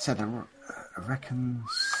think it said a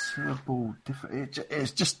reconcilable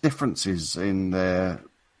it's just differences in their.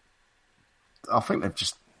 I think they've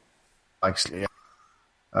just basically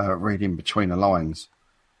reading between the lines.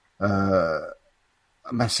 A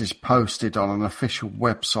message posted on an official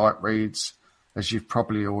website reads, "As you've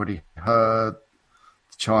probably already heard,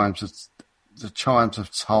 the chimes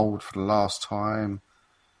have tolled for the last time.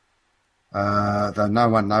 Though no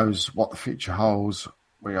one knows what the future holds,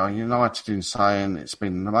 we are united in saying it's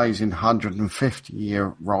been an amazing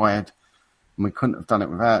 150-year ride, and we couldn't have done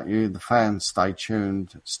it without you. The fans stayed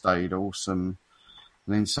tuned, stayed awesome.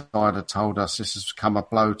 An insider told us this has come a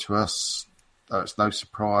blow to us, though it's no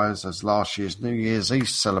surprise, as last year's New Year's Eve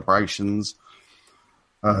celebrations,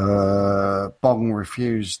 Bong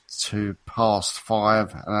refused to pass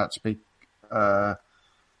 5 and had to be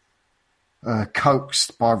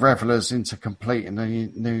coaxed by revellers into completing the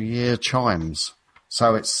New Year chimes."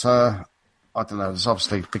 So it's, I don't know, there's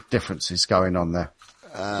obviously big differences going on there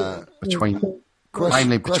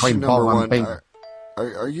mainly between Bong and Bing.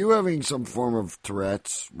 Are you having some form of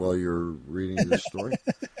Tourette's while you're reading this story?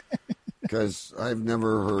 Because I've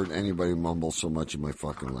never heard anybody mumble so much in my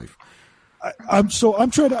fucking life. I'm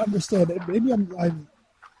trying to understand. Maybe I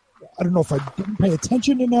don't know if I didn't pay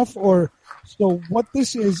attention enough, or so. What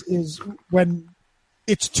this is when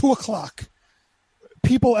it's 2:00,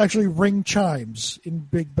 people actually ring chimes in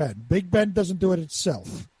Big Ben. Big Ben doesn't do it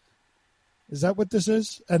itself. Is that what this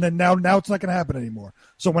is? And then now it's not going to happen anymore.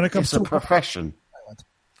 So when it comes to a profession.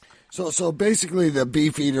 So basically, the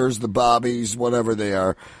beef eaters, the bobbies, whatever they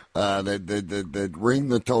are, that ring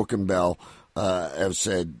the token bell, have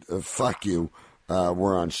said, "Fuck you,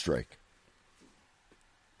 we're on strike."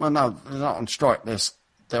 Well, no, they're not on strike.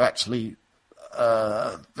 They're actually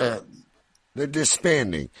they're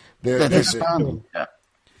disbanding. They're disbanding. Yeah.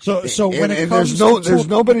 So when it comes there's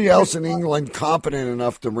nobody else in England competent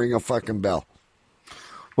enough to ring a fucking bell.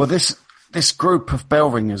 Well, this group of bell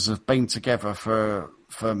ringers have been together for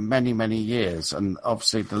many, many years, and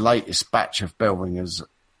obviously the latest batch of bell ringers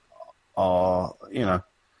are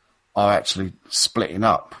actually splitting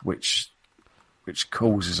up, which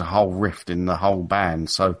causes a whole rift in the whole band.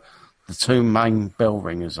 So the two main bell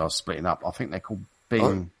ringers are splitting up. I think they're called Bing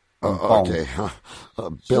and Bong. Okay,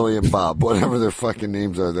 Billy and Bob, whatever their fucking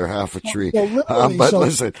names are, they're half a tree.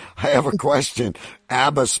 Listen, I have a question.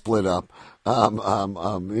 ABBA split up.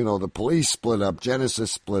 The Police split up.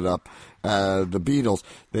 Genesis split up. The Beatles,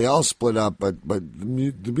 they all split up, but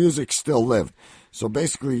the music still lived. So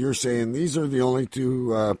basically, you're saying these are the only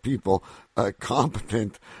two people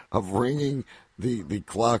competent of ringing the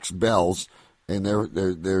clock's bells, and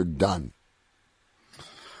they're done.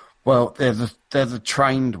 Well, they're the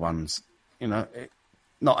trained ones.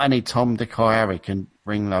 Not any Tom, Dick, or Harry can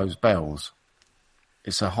ring those bells.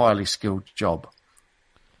 It's a highly skilled job.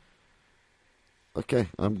 Okay,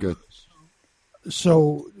 I'm good.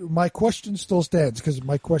 So my question still stands, because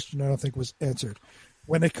my question I don't think was answered.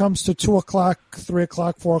 When it comes to 2:00,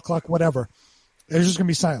 3:00, 4:00, whatever, there's just going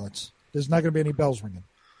to be silence. There's not going to be any bells ringing.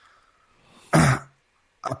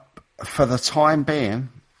 For the time being,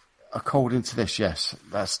 according to this, yes,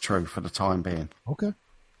 that's true for the time being. Okay.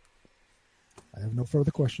 I have no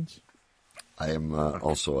further questions. I am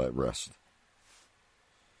also at rest.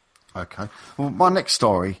 Okay. Well, my next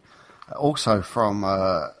story, also from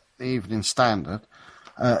the Evening Standard,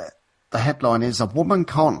 the headline is, a woman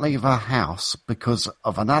can't leave her house because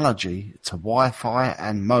of an allergy to Wi-Fi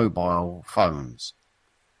and mobile phones.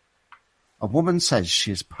 A woman says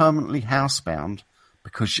she is permanently housebound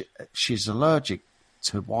because she's allergic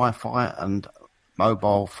to Wi-Fi and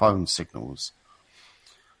mobile phone signals.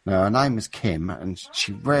 Now, her name is Kim, and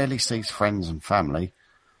she rarely sees friends and family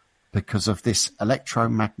because of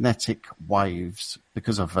electromagnetic waves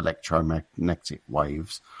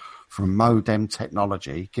from modem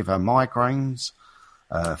technology give her migraines,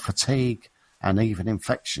 fatigue, and even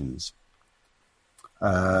infections.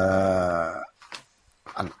 And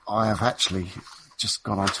I have actually just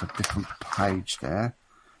gone onto a different page there.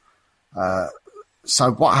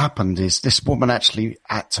 So what happened is this woman actually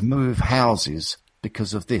had to move houses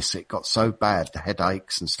because of this. It got so bad, the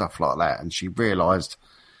headaches and stuff like that, and she realised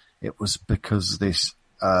it was because this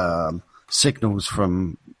signals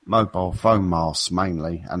from mobile phone masts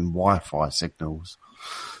mainly and Wi-Fi signals.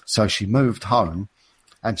 So she moved home,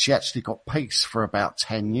 and she actually got peace for about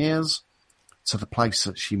 10 years to the place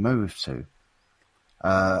that she moved to.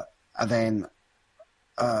 And then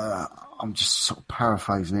I'm just sort of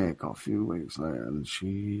paraphrasing here. It got a few weeks later, and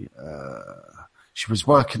she was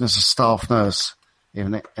working as a staff nurse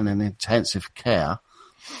in an intensive care,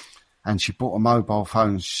 and she bought a mobile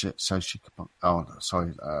phone so she could. Oh,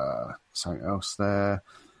 sorry, something else there.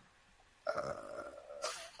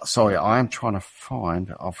 Sorry, I am trying to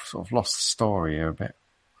find. I've sort of lost the story here a bit.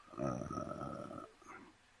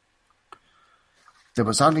 There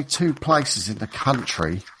was only 2 places in the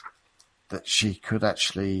country that she could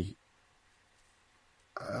actually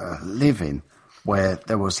live in where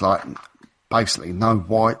there was like basically no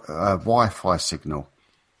Wi-Fi signal.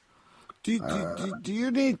 Do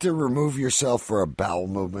you need to remove yourself for a bowel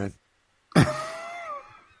movement? Do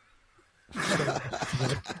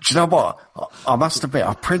you know what? I must admit,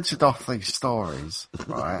 I printed off these stories,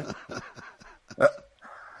 right?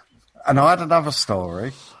 And I had another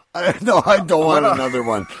story. No, I don't want another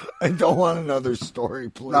one. I don't want another story,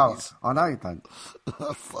 please. No, I know you don't.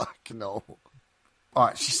 Fuck no. All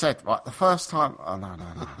right, she said, right, the first time... Oh, no.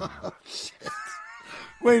 Shit.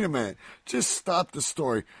 Wait a minute. Just stop the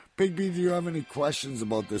story. Big B, do you have any questions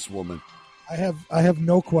about this woman? I have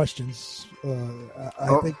no questions.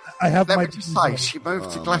 I think I have let my... Let me just say, she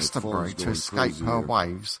moved to Glastonbury to escape her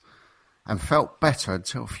waves and felt better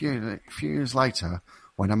until a few years later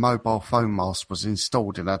when a mobile phone mast was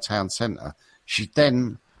installed in her town centre. She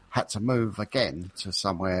then had to move again to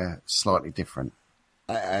somewhere slightly different.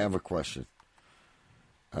 I have a question.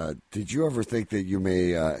 Did you ever think that you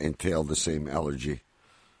may entail the same allergy?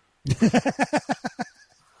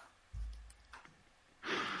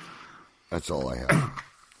 That's all I have.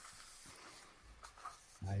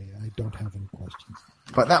 I don't have any questions.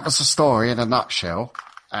 But that was the story in a nutshell.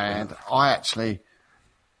 And I actually...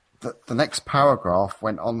 The next paragraph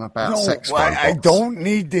went on about sex robots. I don't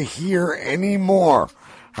need to hear any more.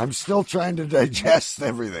 I'm still trying to digest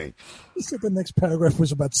everything. He said the next paragraph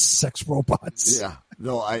was about sex robots. Yeah.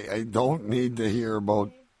 No, I don't need to hear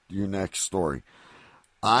about your next story.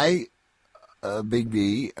 Big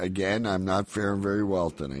B, again, I'm not faring very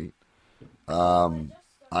well tonight.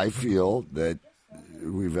 I feel that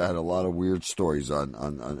we've had a lot of weird stories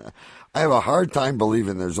on. I have a hard time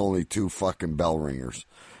believing there's only 2 fucking bell ringers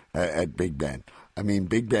at Big Ben. I mean,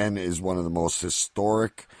 Big Ben is one of the most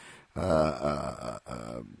historic. I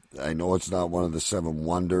know it's not one of the 7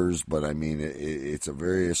 wonders, but I mean, it's a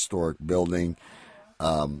very historic building.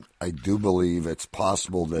 I do believe it's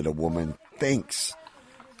possible that a woman thinks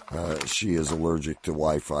she is allergic to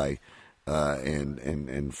Wi-Fi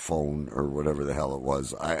and phone or whatever the hell it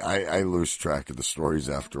was. I lose track of the stories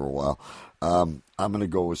after a while. I'm going to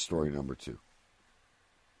go with story number 2.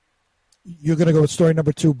 You're going to go with story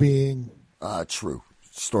number 2 being... True.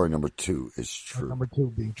 Story number 2 is true. Number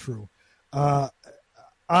 2 being true. I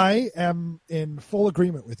am in full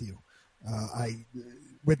agreement with you.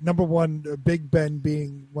 With number 1, Big Ben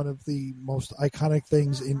being one of the most iconic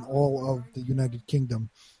things in all of the United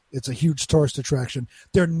Kingdom. It's a huge tourist attraction.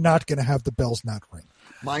 They're not going to have the bells not ring.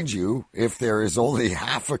 Mind you, if there is only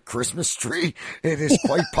half a Christmas tree, it is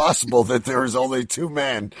quite possible that there is only 2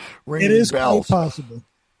 men ringing bells. It is quite possible.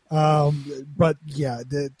 But yeah,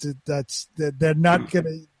 they're not going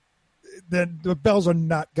to. The bells are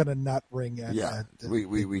not going to not ring.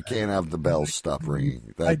 We can't have the bells stop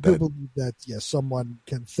ringing. I do believe that. Yes, someone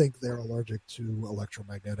can think they're allergic to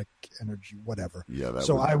electromagnetic energy, whatever. Yeah.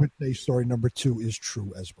 I would say story number 2 is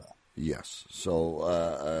true as well. Yes.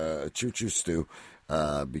 So, choo-choo stew,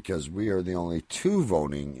 because we are the only 2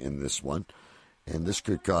 voting in this one, and this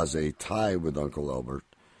could cause a tie with Uncle Albert.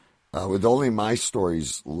 with only my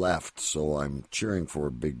stories left, so I'm cheering for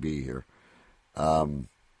Big B here. And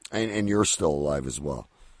you're still alive as well.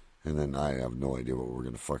 And then I have no idea what we're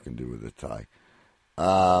going to fucking do with the tie.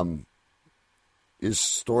 Is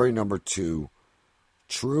story number 2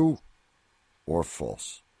 true or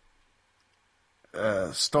false?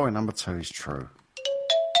 Story number 2 is true.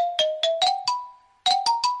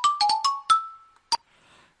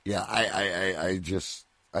 Yeah, I just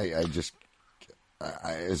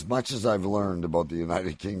as much as I've learned about the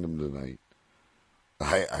United Kingdom tonight,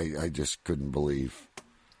 I just couldn't believe.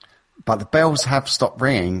 But the bells have stopped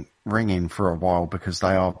ringing for a while because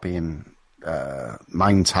they are being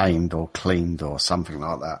maintained or cleaned or something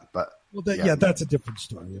like that. But that's a different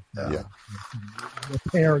story.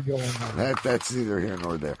 Repair going on. That's neither here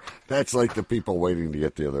nor there. That's like the people waiting to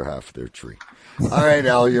get the other half of their tree. All right,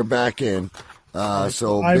 Al, you're back in.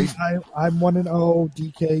 So I'm 1-0.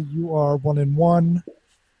 DK, you are 1-1.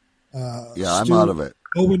 I'm Stu, out of it.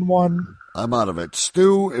 0-1. I'm out of it.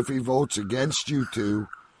 Stu, if he votes against you two,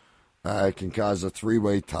 it can cause a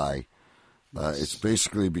 3-way tie. It's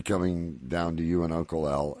basically becoming down to you and Uncle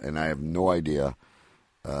Al, and I have no idea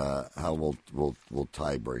how we'll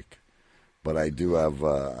tie break. But I do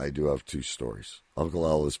have 2 stories. Uncle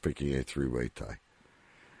Al is picking a 3-way tie.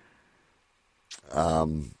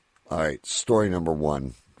 All right, story number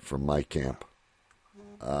 1 from my camp.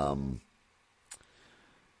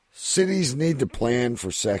 Cities need to plan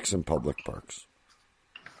for sex in public parks.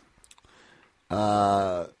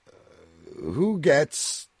 Who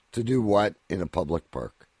gets to do what in a public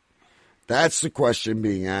park? That's the question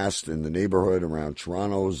being asked in the neighborhood around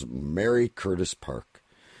Toronto's Mary Curtis Park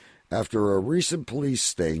after a recent police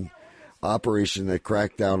sting operation that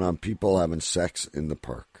cracked down on people having sex in the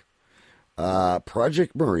park.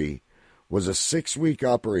 Project Marie was a 6-week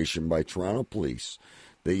operation by Toronto police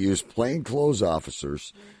that used plainclothes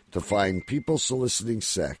officers to find people soliciting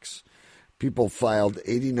sex. People filed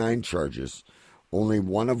 89 charges, only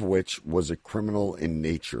one of which was a criminal in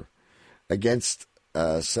nature, against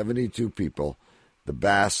 72 people, the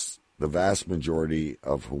vast majority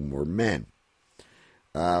of whom were men.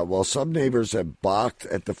 While some neighbors have balked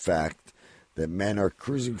at the fact that men are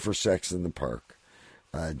cruising for sex in the park,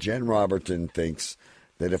 Jen Robertson thinks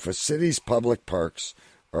that if a city's public parks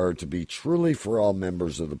are to be truly for all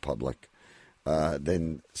members of the public,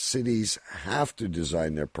 then cities have to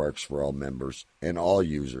design their parks for all members and all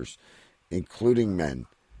users, including men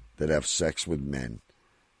that have sex with men.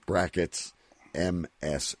 Brackets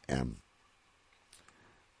MSM.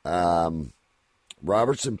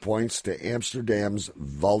 Robertson points to Amsterdam's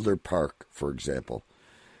Valder Park, for example.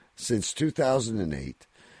 Since 2008,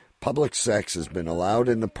 public sex has been allowed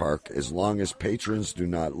in the park as long as patrons do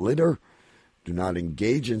not litter, do not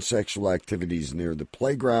engage in sexual activities near the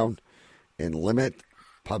playground, and limit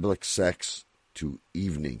public sex to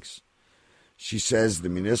evenings. She says the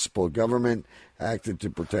municipal government acted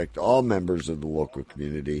to protect all members of the local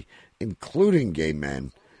community, including gay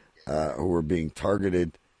men who were being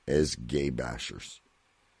targeted as gay bashers.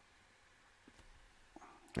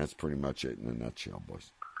 That's pretty much it in a nutshell,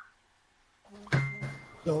 boys.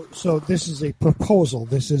 So this is a proposal.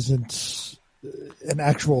 This isn't an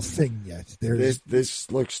actual thing yet.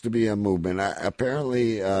 This looks to be a movement.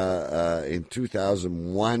 Apparently, in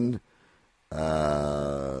 2001,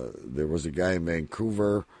 there was a guy in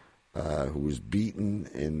Vancouver who was beaten,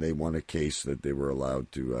 and they won a case that they were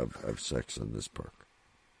allowed to have sex in this park.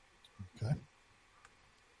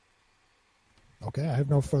 Okay, I have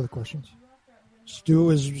no further questions. Stu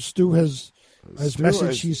has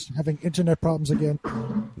messaged he's having internet problems again.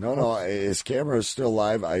 No, his camera is still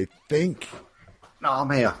live. I think. No, I'm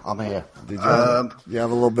here. Did you have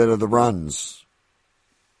a little bit of the runs?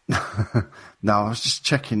 No, I was just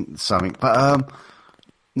checking something. But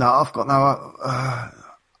no, I've got no. I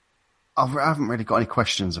haven't really got any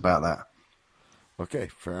questions about that. Okay,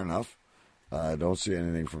 fair enough. I don't see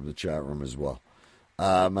anything from the chat room as well.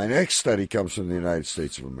 My next study comes from the United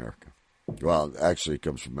States of America. Well, actually, it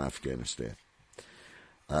comes from Afghanistan.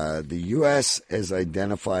 The U.S. has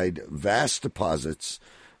identified vast deposits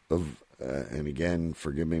of, and again,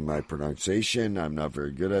 forgive me my pronunciation, I'm not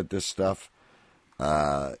very good at this stuff,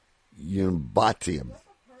 Umbatium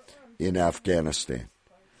in Afghanistan.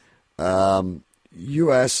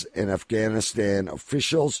 U.S. and Afghanistan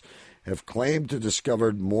officials have claimed to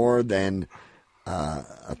discovered more than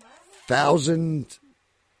 1,000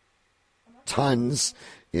 tons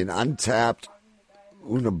in untapped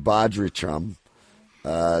Unabadrichum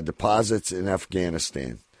deposits in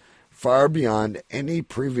Afghanistan, far beyond any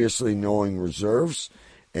previously known reserves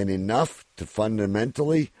and enough to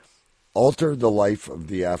fundamentally alter the life of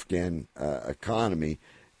the Afghan economy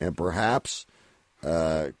and perhaps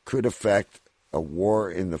could affect a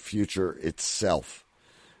war in the future itself,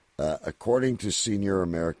 according to senior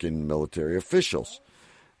American military officials.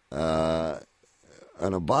 An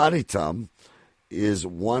abonitum is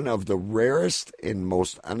one of the rarest and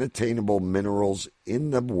most unattainable minerals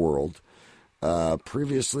in the world,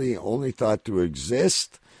 previously only thought to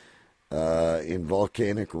exist in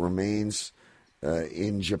volcanic remains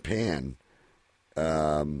in Japan.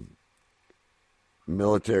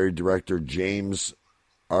 Military Director James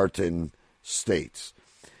Artin states.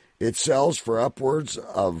 It sells for upwards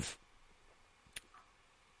of,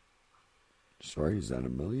 is that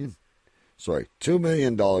 $1 million? $2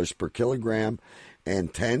 million per kilogram,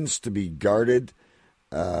 and tends to be guarded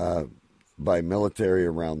by military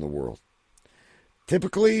around the world.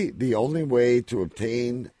 Typically, the only way to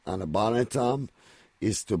obtain an abonitum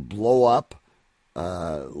is to blow up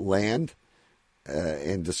land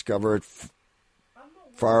and discover it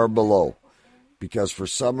far below, because for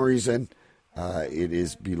some reason it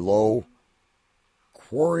is below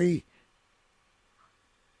quarry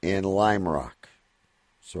and lime rock.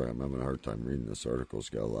 Sorry, I'm having a hard time reading this article. It's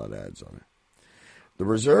got a lot of ads on it. The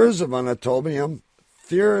reserves of unatomium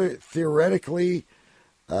theoretically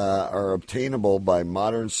are obtainable by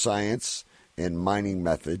modern science and mining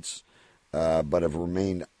methods, but have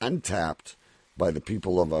remained untapped by the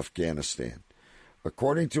people of Afghanistan.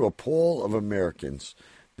 According to a poll of Americans,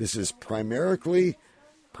 this is primarily,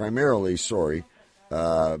 because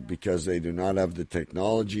they do not have the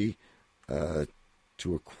technology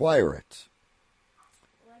to acquire it.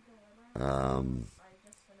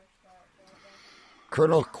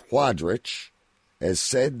 Colonel Quadrich has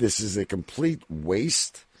said this is a complete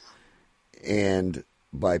waste, and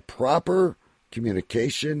by proper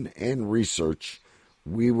communication and research,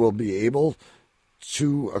 we will be able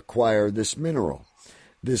to acquire this mineral.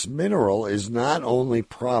 This mineral is not only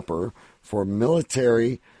proper for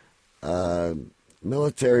military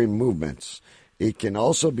movements, it can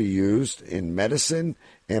also be used in medicine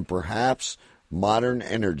and perhaps modern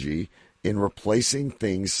energy in replacing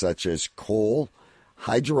things such as coal,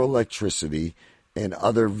 hydroelectricity, and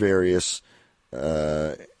other various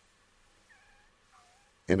energies.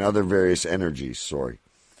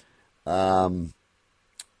 The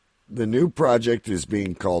new project is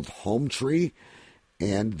being called Home Tree,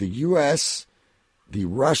 and the U.S., the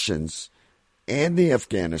Russians, and the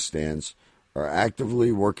Afghanistans are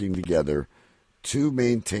actively working together to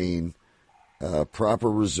maintain a proper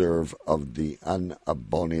reserve of the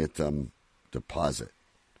unabonitum deposit.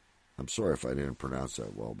 I'm sorry if I didn't pronounce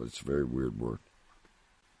that well, but it's a very weird word.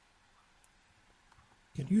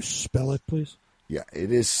 Can you spell it, please? Yeah,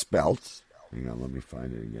 it is spelt. Hang on, let me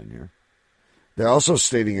find it again here. They're also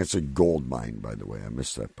stating it's a gold mine, by the way. I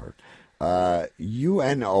missed that part.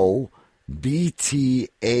 UNOBTAINIUM.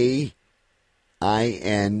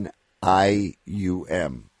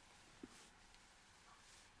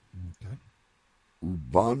 Okay.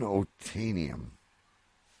 Ubonotanium.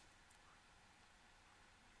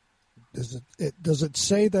 Does it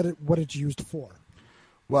say that what it's used for?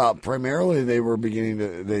 Well, primarily they were beginning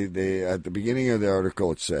to they at the beginning of the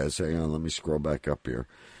article it says, hang on, let me scroll back up here,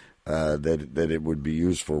 that it would be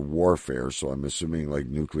used for warfare. So I'm assuming like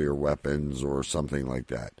nuclear weapons or something like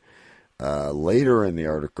that. Later in the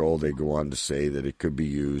article, they go on to say that it could be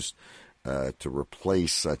used to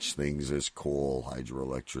replace such things as coal,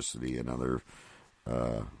 hydroelectricity, and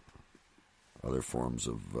other forms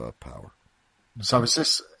of power. So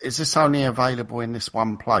is this only available in this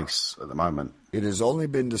one place at the moment? It has only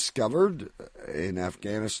been discovered in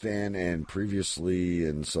Afghanistan and previously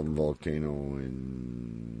in some volcano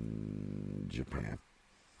in Japan.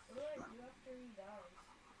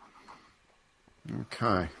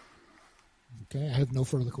 Okay. Okay, I have no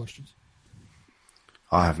further questions.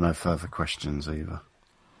 I have no further questions either.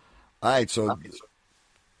 All right, so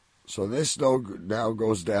this now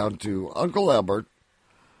goes down to Uncle Albert,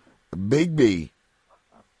 Big B,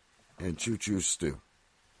 and Choo Choo Stew.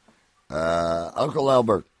 Uncle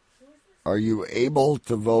Albert, are you able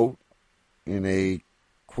to vote in a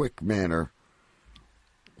quick manner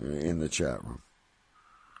in the chat room?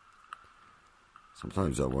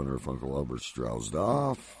 Sometimes I wonder if Uncle Albert's drowsed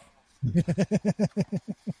off.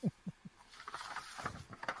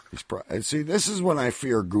 See, this is when I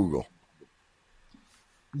fear Google.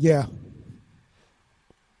 Yeah.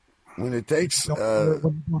 When it takes... when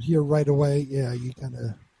you don't hear right away, yeah, you kind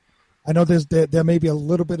of... I know there may be a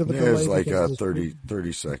little bit of a delay. There's like a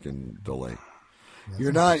 30-second delay.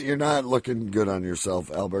 Yeah, you're not looking good on yourself,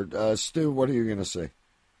 Albert. Stu, what are you going to say?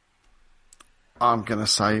 I'm going to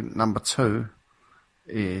say number 2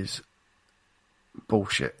 is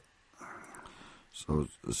bullshit. So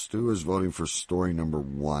Stu is voting for story number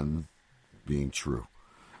 1 being true.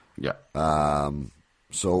 Yeah.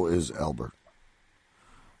 So is Albert.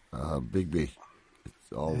 Big B.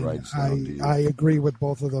 It's all right. I agree with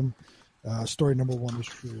both of them. Story number 1 is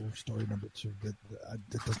true. Story number 2 that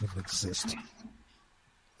doesn't even exist.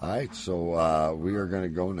 All right, so we are going to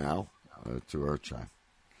go now to our chime.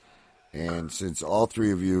 And since all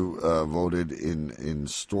three of you voted in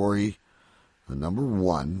story number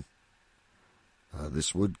 1,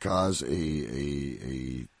 this would cause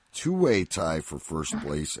a two-way tie for first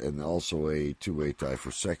place and also a two-way tie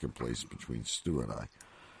for second place between Stu and I.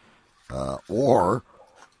 Or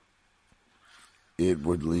it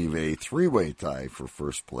would leave a three-way tie for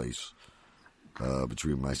first place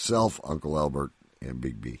between myself, Uncle Albert, and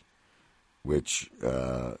Big B, which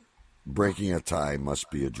breaking a tie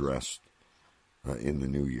must be addressed in the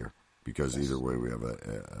new year, because either way we have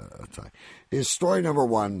a tie. Is story number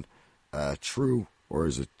 1 true or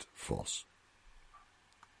is it false?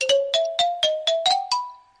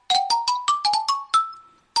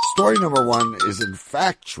 Story number 1 is in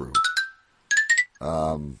fact true.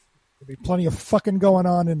 There'll be plenty of fucking going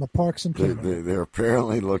on in the parks and Canada. They're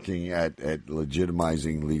apparently looking at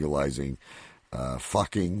legitimizing, legalizing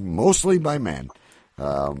fucking, mostly by men,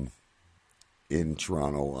 in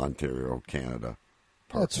Toronto, Ontario, Canada.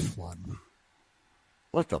 That's fun.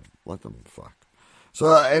 Let them fuck.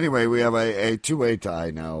 So anyway, we have a two-way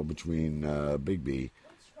tie now between Big B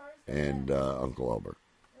and Uncle Albert.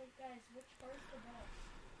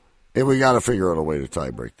 And we got to figure out a way to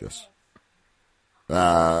tie break this.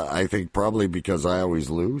 I think probably because I always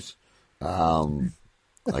lose, I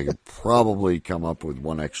could probably come up with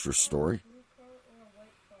one extra story.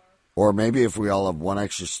 Or maybe if we all have one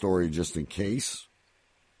extra story just in case.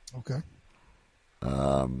 Okay.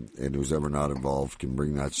 And who's ever not involved can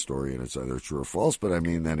bring that story, and it's either true or false. But I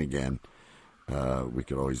mean, then again, we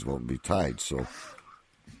could always vote and be tied. So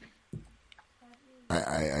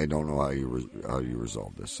I don't know how you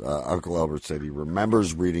resolve this. Uncle Albert said he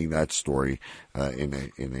remembers reading that story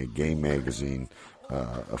in a gay magazine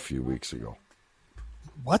a few weeks ago.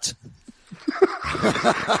 What?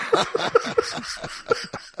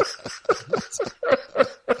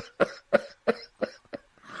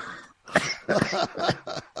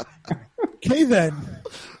 Okay, then.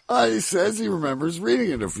 He says he remembers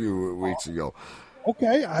reading it a few weeks ago.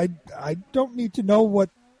 Okay, I don't need to know what.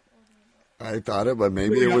 I thought it, but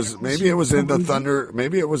maybe it was in the Thunder.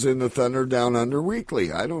 Maybe it was in the Thunder Down Under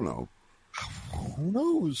Weekly. I don't know. Who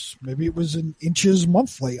knows? Maybe it was in Inches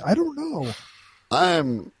Monthly. I don't know.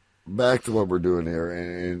 I'm back to what we're doing here,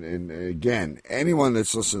 and again, anyone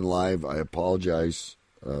that's listening live, I apologize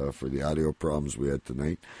for the audio problems we had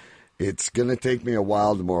tonight. It's going to take me a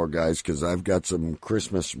while tomorrow, guys, because I've got some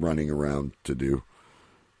Christmas running around to do,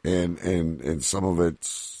 and some of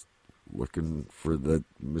it's looking for that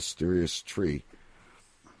mysterious tree.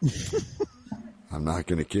 I'm not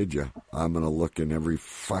going to kid you. I'm going to look in every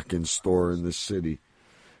fucking store in this city,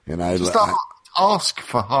 and I just ask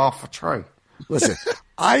for half a tree. Listen,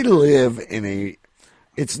 I live in a.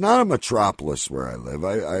 It's not a metropolis where I live.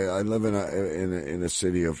 I live in a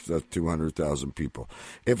city of 200,000 people.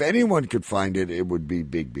 If anyone could find it, it would be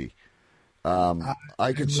Big B.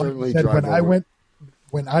 I could certainly drive over.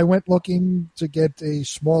 When I went looking to get a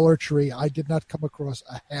smaller tree, I did not come across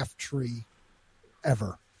a half tree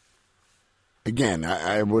ever. Again,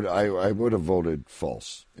 I would have voted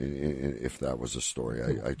false if that was a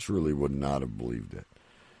story. I truly would not have believed it.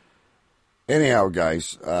 Anyhow,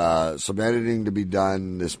 guys, some editing to be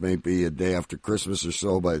done. This may be a day after Christmas or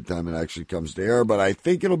so by the time it actually comes to air, but I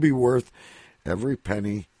think it'll be worth every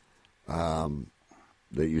penny that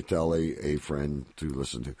you tell a friend to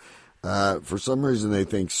listen to. For some reason, they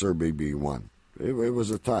think Sir Big B won. It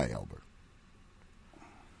was a tie, Albert.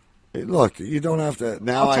 Hey, look, you don't have to.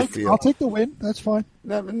 I'll take the win. That's fine.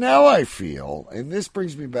 Now I feel, and this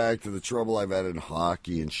brings me back to the trouble I've had in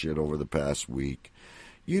hockey and shit over the past week.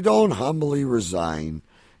 You don't humbly resign.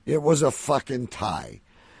 It was a fucking tie.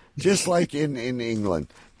 Just like in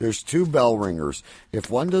England, there's 2 bell ringers. If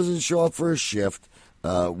one doesn't show up for a shift,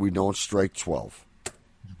 we don't strike 12.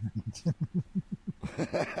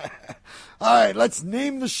 All right, let's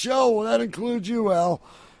name the show. That includes you, Al.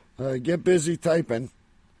 Get busy typing.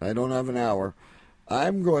 I don't have an hour.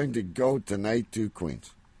 I'm going to go tonight to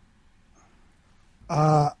Queens.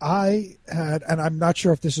 I had, and I'm not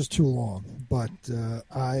sure if this is too long, but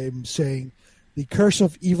I'm saying The Curse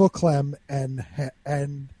of Evil Clem and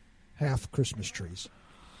half Christmas trees.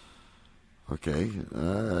 Okay,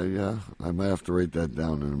 yeah, I might have to write that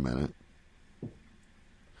down in a minute.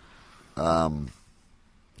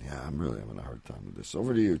 Yeah, I'm really having a hard time with this.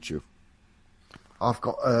 Over to you, Chew. I've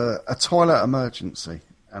got a toilet emergency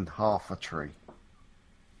and half a tree.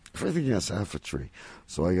 Everything has half a tree.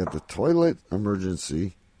 So I got the toilet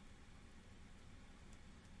emergency.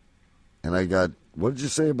 And I got, what did you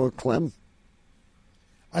say about Clem?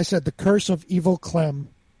 I said the curse of evil Clem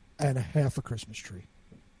and half a Christmas tree.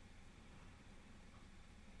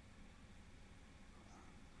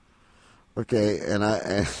 Okay, and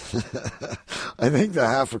I I think the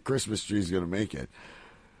half a Christmas tree is going to make it.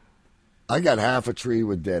 I got half a tree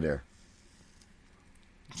with dead air.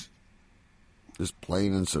 Just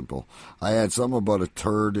plain and simple. I had some about a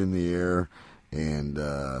turd in the air and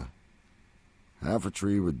half a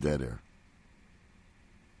tree with dead air.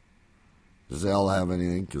 Does Al have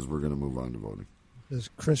anything? Because we're going to move on to voting. This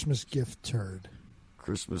Christmas gift turd.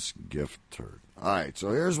 Christmas gift turd. All right,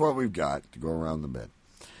 so here's what we've got to go around the bed.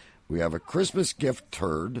 We have a Christmas gift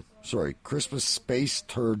turd. Sorry, Christmas space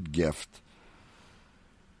turd gift.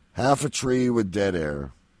 Half a tree with dead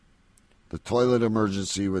air. The toilet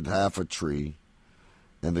emergency with half a tree.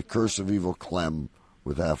 And the curse of evil Clem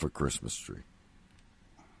with half a Christmas tree.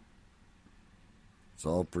 It's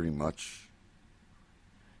all pretty much.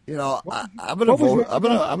 You know, I'm gonna vote. I'm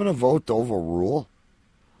gonna vote to overrule,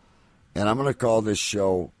 and I'm gonna call this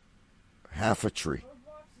show "Half a Tree."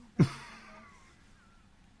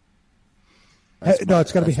 No,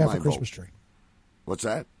 it's got to be half a Christmas tree. What's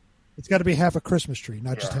that? It's got to be half a Christmas tree,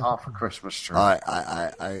 not just half a Christmas tree.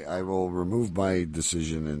 I will remove my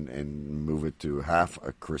decision and move it to half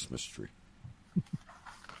a Christmas tree.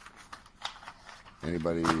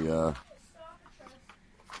 Anybody?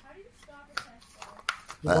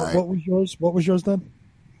 What was yours? What was yours then?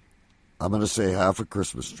 I'm going to say half a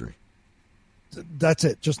Christmas tree. That's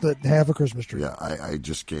it. Just the half a Christmas tree. Yeah, I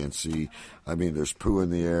just can't see. I mean, there's poo in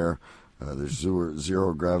the air. There's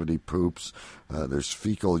zero gravity poops. There's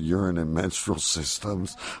fecal urine and menstrual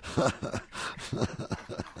systems. There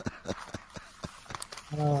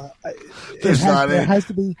has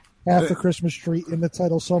to be half a Christmas tree in the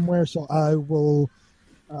title somewhere. So I will.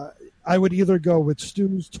 I would either go with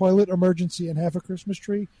Stu's toilet emergency and half a Christmas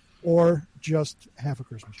tree, or just half a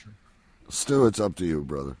Christmas tree. Stu, it's up to you,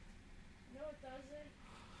 brother. No, it doesn't.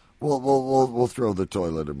 We'll throw the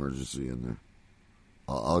toilet emergency in there.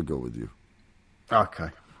 I'll go with you. Okay.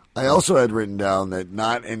 I also had written down that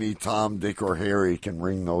not any Tom, Dick, or Harry can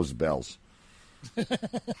ring those bells.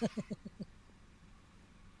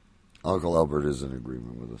 Uncle Albert is in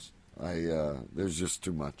agreement with us. There's just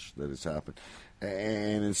too much that has happened,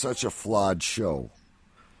 and it's such a flawed show.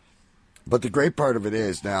 But the great part of it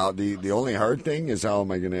is now the only hard thing is how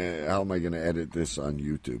am I gonna edit this on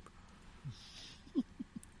YouTube?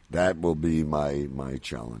 That will be my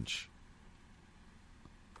challenge.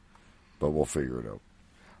 But we'll figure it out.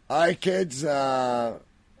 All right, kids. 10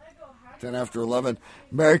 after 11.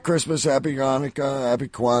 Merry Christmas, Happy Hanukkah, Happy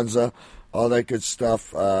Kwanzaa, all that good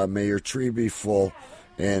stuff. May your tree be full,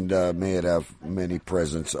 and may it have many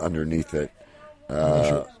presents underneath it.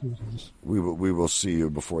 We will see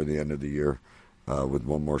you before the end of the year with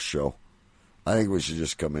one more show. I think we should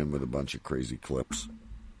just come in with a bunch of crazy clips.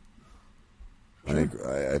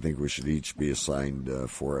 Sure. I think we should each be assigned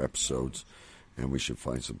 4 episodes, and we should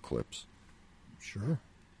find some clips. Sure.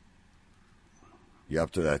 You up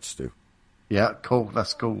to that, Stu? Yeah, cool.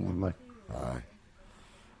 That's cool with me. All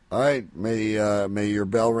right. May your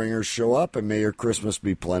bell ringers show up, and may your Christmas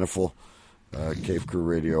be plentiful. Cave Crew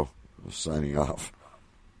Radio signing off.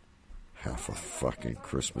 Half a fucking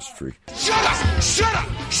Christmas tree. Shut up! Shut up!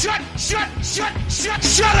 Shut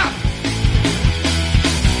up!